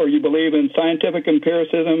 or you believe in scientific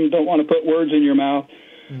empiricism, don't want to put words in your mouth,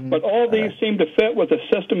 but all these seem to fit with a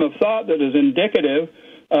system of thought that is indicative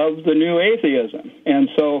of the new atheism. And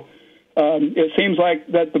so it seems like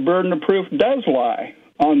that the burden of proof does lie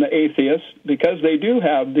on the atheists, because they do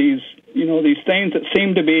have these things that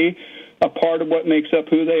seem to be a part of what makes up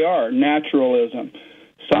who they are: naturalism,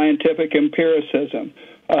 scientific empiricism.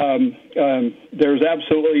 There's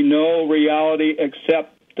absolutely no reality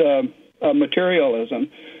except materialism.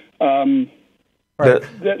 Right.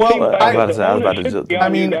 I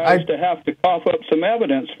mean, to have to cough up some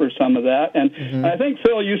evidence for some of that, and I think,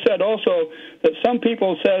 Phil, you said also that some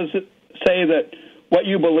people say that what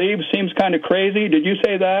you believe seems kind of crazy. Did you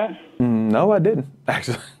say that? No, I didn't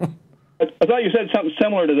actually. I thought you said something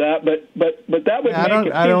similar to that, but that would.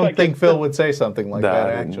 I don't think Phil would say something like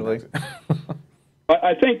that. Actually,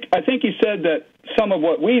 I think he said that some of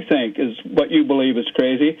what we think is what you believe is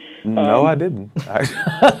crazy. No, I didn't.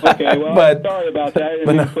 Okay, well, I'm sorry about that.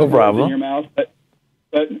 But no problem. In your mouth, but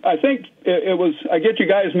I think it was. I get you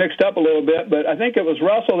guys mixed up a little bit, but I think it was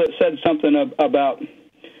Russell that said something about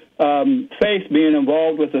faith being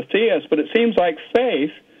involved with the theist. But it seems like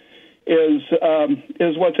faith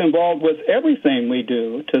is what's involved with everything we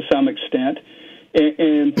do to some extent,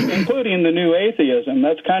 including the new atheism.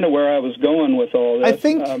 That's kind of where I was going with all this. I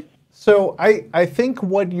think so. I think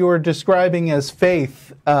what you're describing as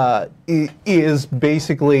faith is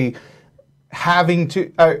basically having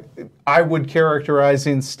to. I would characterize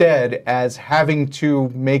instead as having to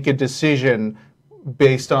make a decision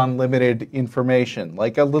based on limited information.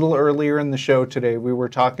 Like a little earlier in the show today, we were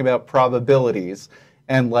talking about probabilities.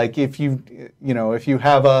 And like if you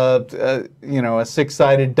have a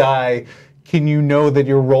six-sided die, can you know that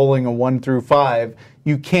you're rolling a 1 through 5?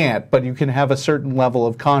 You can't, but you can have a certain level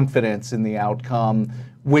of confidence in the outcome,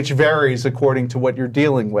 which varies according to what you're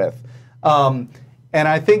dealing with. And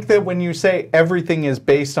I think that when you say everything is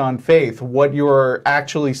based on faith, what you're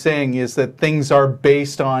actually saying is that things are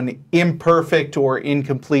based on imperfect or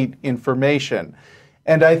incomplete information.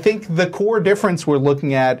 And I think the core difference we're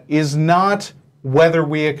looking at is not whether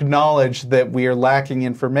we acknowledge that we are lacking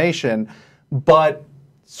information, but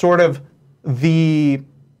sort of the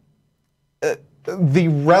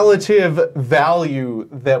relative value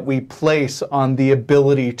that we place on the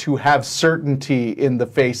ability to have certainty in the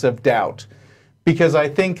face of doubt. Because I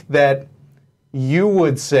think that you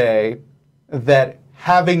would say that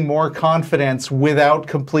having more confidence without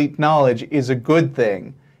complete knowledge is a good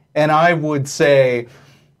thing. And I would say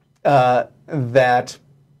that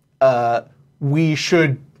we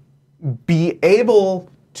should be able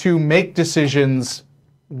to make decisions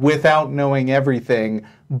without knowing everything,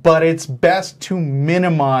 but it's best to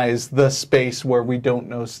minimize the space where we don't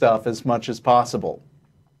know stuff as much as possible.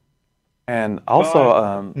 And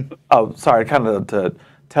also, sorry, kind of to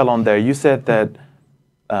tell on there, you said that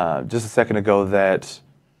just a second ago that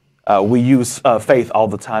we use faith all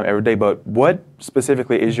the time, every day, but what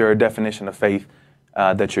specifically is your definition of faith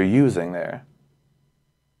that you're using there?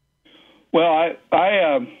 Hebrews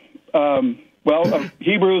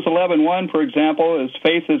 11:1, for example, is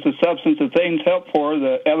faith is the substance of things hoped for,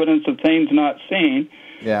 the evidence of things not seen.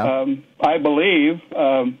 Yeah. I believe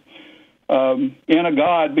in a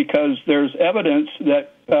God because there's evidence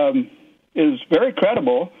that is very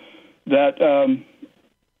credible that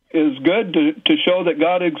is good to show that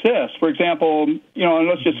God exists. For example, and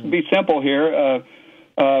let's just be simple here.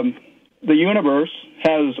 The universe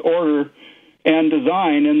has order and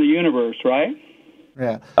design in the universe, right?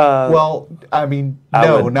 Yeah. Well, I mean,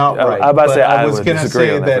 no, not right. I was going to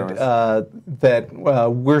say that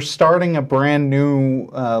we're starting a brand new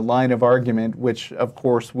line of argument, which, of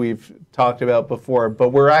course, we've talked about before, but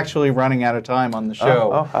we're actually running out of time on the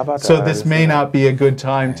show. How about that? So this may not be a good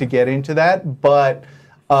time to get into that, but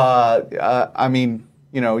I mean,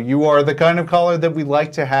 you are the kind of caller that we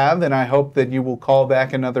like to have, and I hope that you will call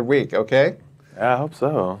back another week, okay? Yeah, I hope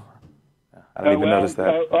so. I didn't even notice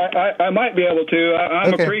that. I might be able to.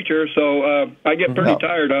 I'm a preacher, so I get pretty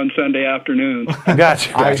tired on Sunday afternoons.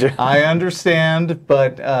 Gotcha. I understand,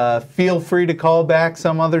 but feel free to call back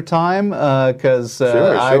some other time because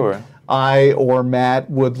sure. I or Matt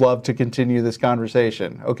would love to continue this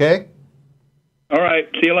conversation. Okay? All right.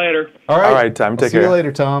 See you later. All right, Tom. Take care. See you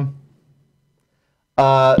later, Tom.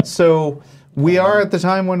 So we are at the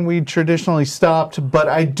time when we traditionally stopped, but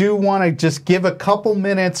I do want to just give a couple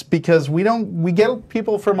minutes because we get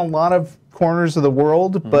people from a lot of corners of the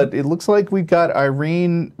world, but it looks like we've got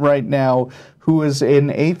Irene right now, who is an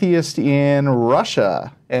atheist in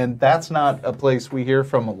Russia, and that's not a place we hear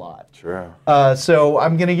from a lot. Sure. So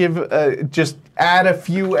I'm going to give just add a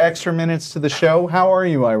few extra minutes to the show. How are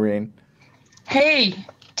you, Irene? Hey,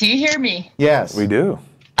 do you hear me? Yes. We do.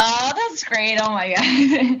 Oh, that's great. Oh, my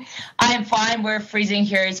God. I'm fine. We're freezing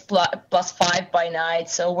here. It's +5 by night,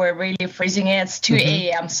 so we're really freezing. It's 2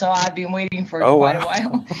 a.m., so I've been waiting for quite a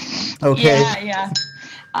while. Okay. Yeah.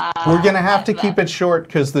 We're going to have to keep it short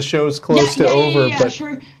because the show's close to over. Yeah, but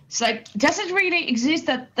sure. It's like, does it really exist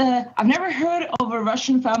that I've never heard of a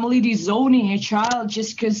Russian family disowning a child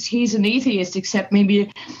just because he's an atheist, except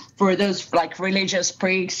maybe for those like religious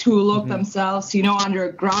freaks who lock themselves,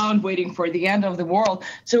 underground waiting for the end of the world.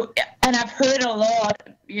 So, and I've heard a lot,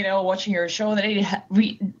 watching your show that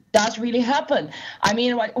it does really happen. I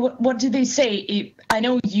mean, what do they say? I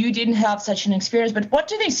know you didn't have such an experience, but what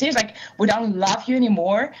do they say? It's like, we don't love you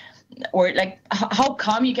anymore? Or like, how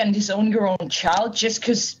come you can disown your own child just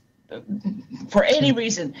because, for any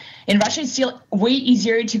reason? In Russia, it's still way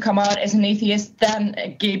easier to come out as an atheist than a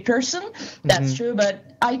gay person. That's true,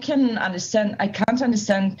 but I can't understand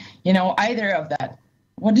either of that.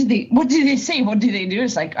 What do they say? What do they do?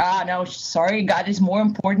 It's like, no, sorry, God is more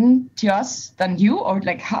important to us than you? Or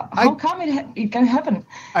like, how come it can happen?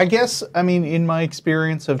 I guess, I mean, in my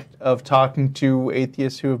experience of talking to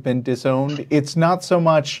atheists who have been disowned, it's not so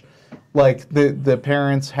much like the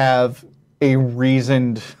parents have a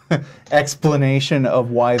reasoned explanation of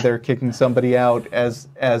why they're kicking somebody out as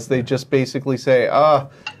they just basically say,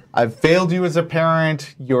 I've failed you as a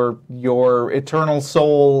parent, your eternal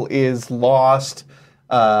soul is lost,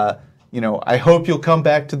 I hope you'll come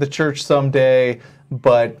back to the church someday,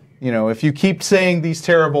 but if you keep saying these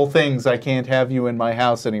terrible things, I can't have you in my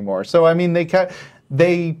house anymore. So I mean,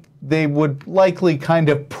 they would likely kind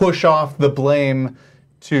of push off the blame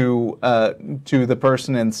to the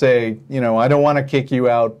person and say, I don't want to kick you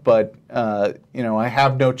out, but I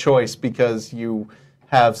have no choice because you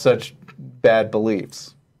have such bad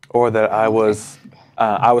beliefs. Or that I was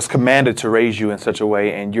commanded to raise you in such a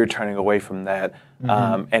way, and you're turning away from that.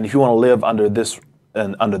 And if you want to live under this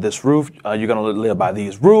roof, you're going to live by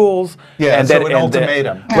these rules. Yeah, and so an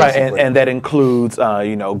ultimatum. Right, and that includes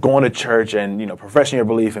going to church and professing your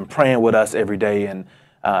belief and praying with us every day and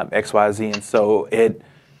X, Y, Z. And so it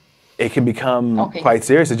can become quite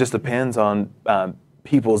serious. It just depends on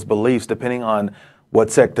people's beliefs, depending on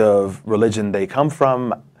what sect of religion they come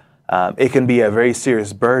from. It can be a very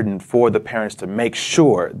serious burden for the parents to make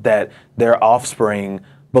sure that their offspring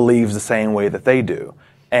believes the same way that they do.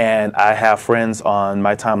 And I have friends on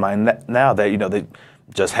my timeline now that, they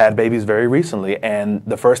just had babies very recently. And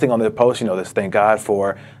the first thing on their post, is thank God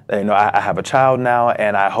for, I have a child now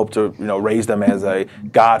and I hope to, raise them as a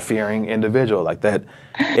God-fearing individual like that.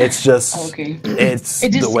 It's just, it's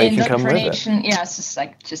the way you can come with it. Yeah, it's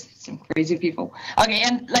just some crazy people. Okay,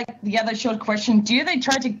 and the other short question, do they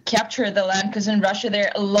try to capture the land? Because in Russia, there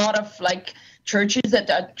are a lot of churches that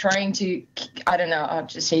are trying to I don't know how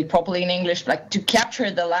to say it properly in English, like to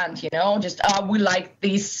capture the land, you know, just we like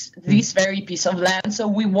this very piece of land, so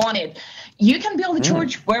we want it. You can build a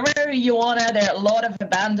church wherever you want to. There are a lot of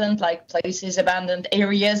abandoned abandoned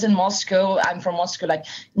areas in Moscow. I'm from Moscow, like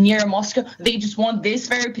near Moscow. They just want this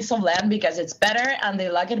very piece of land because it's better and they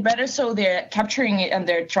like it better. So they're capturing it and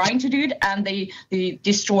they're trying to do it. And they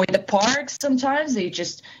destroy the parks sometimes. They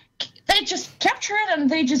just capture it and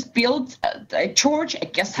they just build a church, a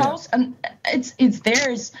guest house, and it's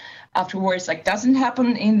theirs afterwards. Like, doesn't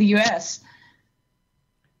happen in the U.S.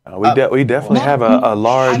 We definitely have a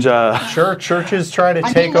large... churches try to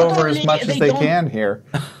take over as much as they can here.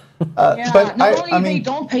 But not only they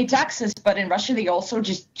don't pay taxes, but in Russia they also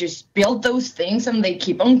just build those things and they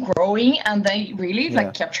keep on growing and they really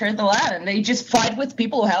like capture the land and they just fight with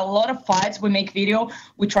people. We have a lot of fights. We make video.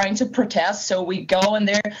 We're trying to protest, so we go and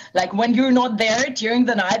they're like, when you're not there during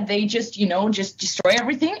the night, they just destroy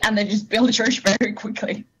everything and they just build a church very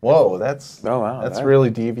quickly. Whoa, that's really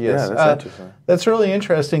devious. Yeah, that's interesting. That's really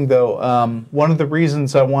interesting, though. One of the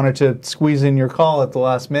reasons I wanted to squeeze in your call at the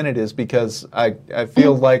last minute is because I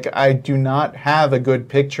feel like I do not have a good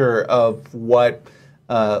picture of what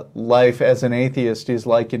life as an atheist is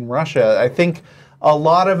like in Russia. I think a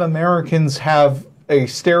lot of Americans have a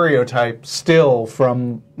stereotype still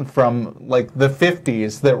from like the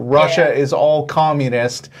 50s that Russia is all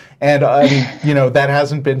communist, and that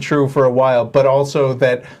hasn't been true for a while, but also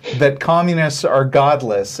that communists are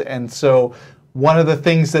godless. And so one of the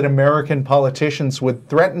things that American politicians would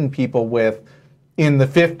threaten people with in the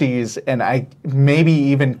 50s, and maybe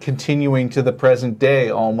even continuing to the present day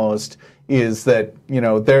almost, is that,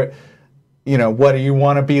 what do you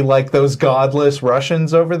want to be like those godless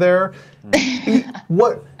Russians over there?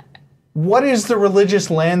 What is the religious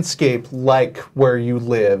landscape like where you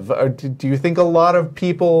live? Do you think a lot of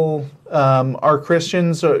people are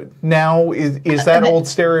Christians now? Is that old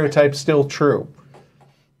stereotype still true?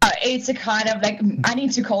 It's a kind of like, I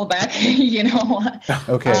need to call back,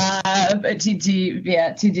 Okay.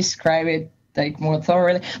 To describe it like more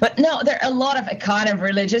thoroughly. But no, there are a lot of kind of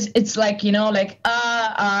religious. It's like,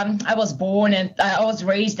 I was born and I was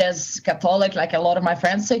raised as Catholic, like a lot of my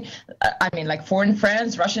friends say. Like foreign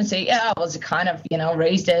friends, Russians say, I was kind of,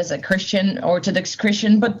 raised as a Christian, Orthodox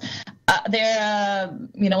Christian, but they're,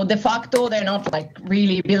 de facto, they're not like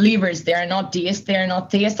really believers. They're not deists. They're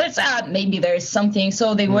not theists. It's, maybe there's something.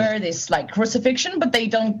 So they wear this like crucifixion, but they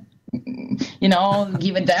don't,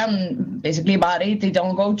 give a damn basically about it. They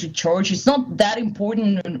don't go to church. It's not that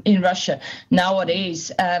important in Russia nowadays.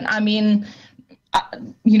 And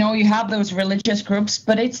you have those religious groups,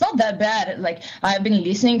 but it's not that bad. Like, I've been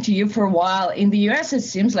listening to you for a while. In the US, it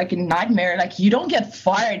seems like a nightmare. Like, you don't get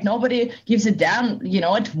fired. Nobody gives a damn,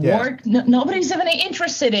 at work. Nobody's even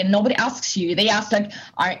interested in. Nobody asks you. They ask, like,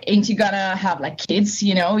 ain't you gonna have, like, kids,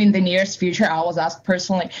 in the nearest future? I was asked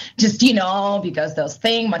personally, just, because those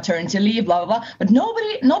things, maternity leave, blah, blah, blah. But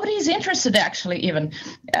nobody's interested, actually, even,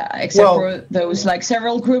 except for those, like,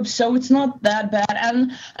 several groups. So it's not that bad.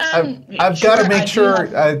 And I've got to make sure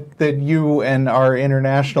that you and our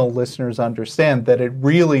international listeners understand that it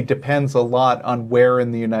really depends a lot on where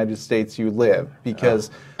in the United States you live, because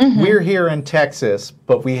we're here in Texas,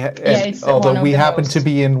 but although we happen to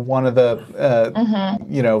be in one of the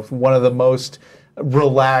one of the most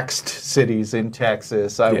relaxed cities in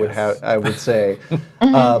Texas, I would say,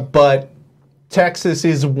 but Texas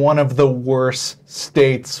is one of the worst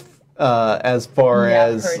states as far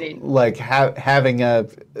as like having a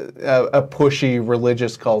pushy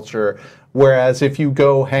religious culture. Whereas if you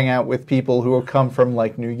go hang out with people who come from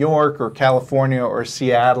like New York or California or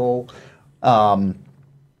Seattle, a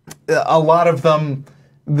lot of them,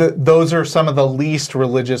 those are some of the least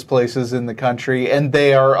religious places in the country, and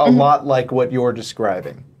they are a lot like what you're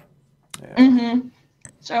describing.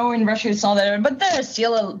 So in Russia, it's not that, but there are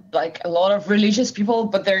still a lot of religious people,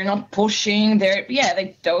 but they're not pushing.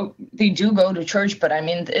 They do go to church, but I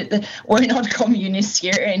mean, we're not communists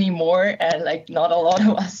here anymore, and like not a lot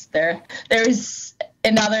of us there. There's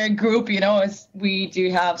another group, we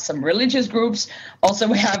do have some religious groups. Also,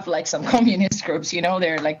 we have like some communist groups.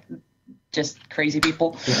 They're like just crazy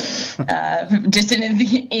people, just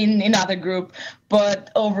in another group.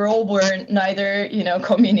 But overall, we're neither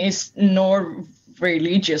communist nor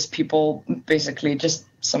religious people, basically just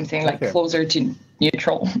something like closer to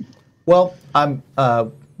neutral. Well,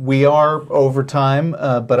 we are over time,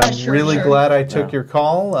 but I'm really glad I took your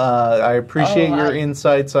call. I appreciate your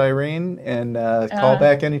insights, Irene, and call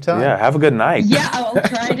back anytime. Yeah, have a good night. Yeah, I will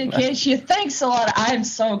try to catch you. Thanks a lot. I'm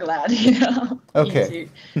so glad. Okay.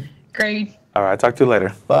 Great. All right, talk to you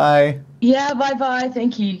later. Bye. Yeah, bye-bye.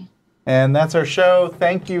 Thank you. And that's our show.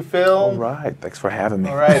 Thank you, Phil. All right. Thanks for having me.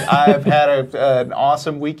 All right. I've had an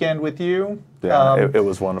awesome weekend with you. Yeah, it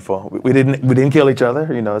was wonderful. We didn't kill each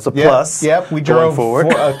other. You know, it's a plus. Yep. We drove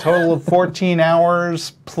a total of 14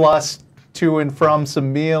 hours plus to and from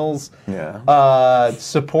some meals. Yeah.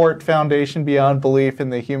 Support Foundation Beyond Belief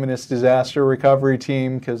and the Humanist Disaster Recovery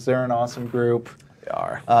Team because they're an awesome group. They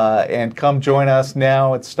are. And come join us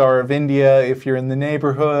now at Star of India if you're in the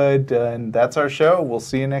neighborhood. And that's our show. We'll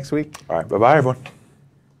see you next week. All right. Bye-bye, everyone.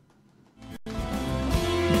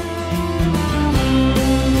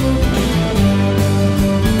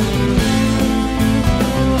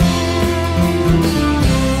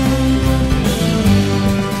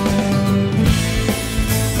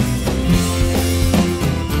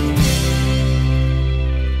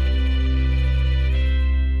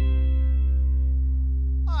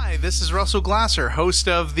 This is Russell Glasser, host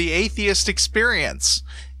of The Atheist Experience.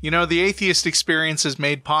 You know, The Atheist Experience is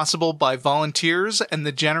made possible by volunteers and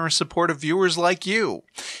the generous support of viewers like you.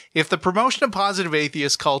 If the promotion of positive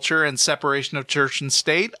atheist culture and separation of church and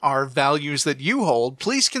state are values that you hold,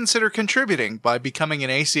 please consider contributing by becoming an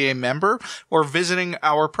ACA member or visiting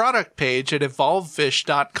our product page at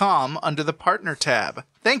evolvefish.com under the Partner tab.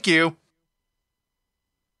 Thank you.